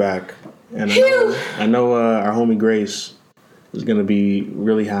glad to be back. And I know our homie Grace is going to be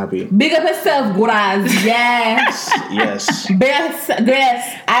really happy. Big up yourself, Grace. Yes. Yes. Grace.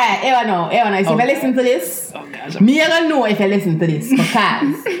 Alright, everyone, if you listen to this, me I don't know if you listen to this,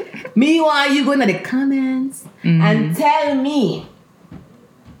 because me want you go into the comments and tell me.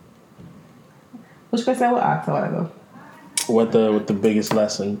 Which question I will ask a while ago? What the biggest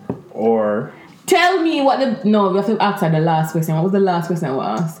lesson, or tell me what we have to ask the last question. What was the last question I will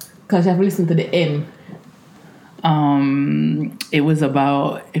ask? Because you have to listen to the end. It was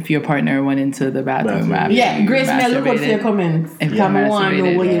about if your partner went into the bathroom after you Grace, may I look out for your comments? If you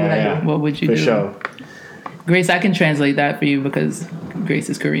masturbated, what would you do? For sure. Grace, I can translate that for you because Grace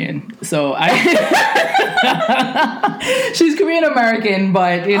is Korean. So she's Korean American,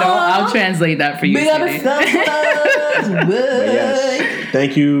 but I'll translate that for you. Big up yourself. What? Yes,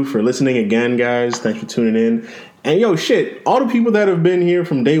 thank you for listening again, guys. Thanks for tuning in. And yo, shit, all the people that have been here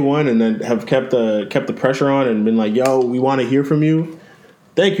from day one and then have kept the pressure on and been like, yo, we want to hear from you.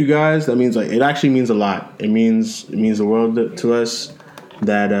 Thank you, guys. That means it actually means a lot. It means the world to us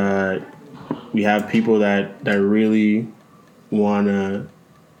that we have people that really want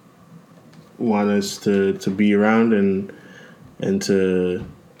us to be around and to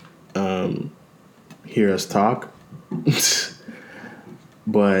hear us talk.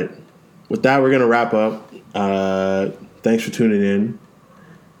 But with that, we're gonna wrap up. Thanks for tuning in.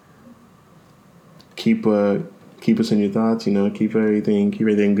 Keep us in your thoughts. Keep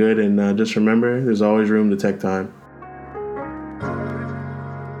everything good, and just remember, there's always room to tech time.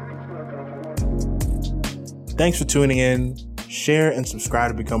 Thanks for tuning in. Share and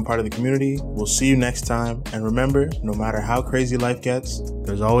subscribe to become part of the community. We'll see you next time. And remember, no matter how crazy life gets,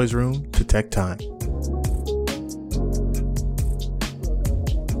 there's always room to tech time.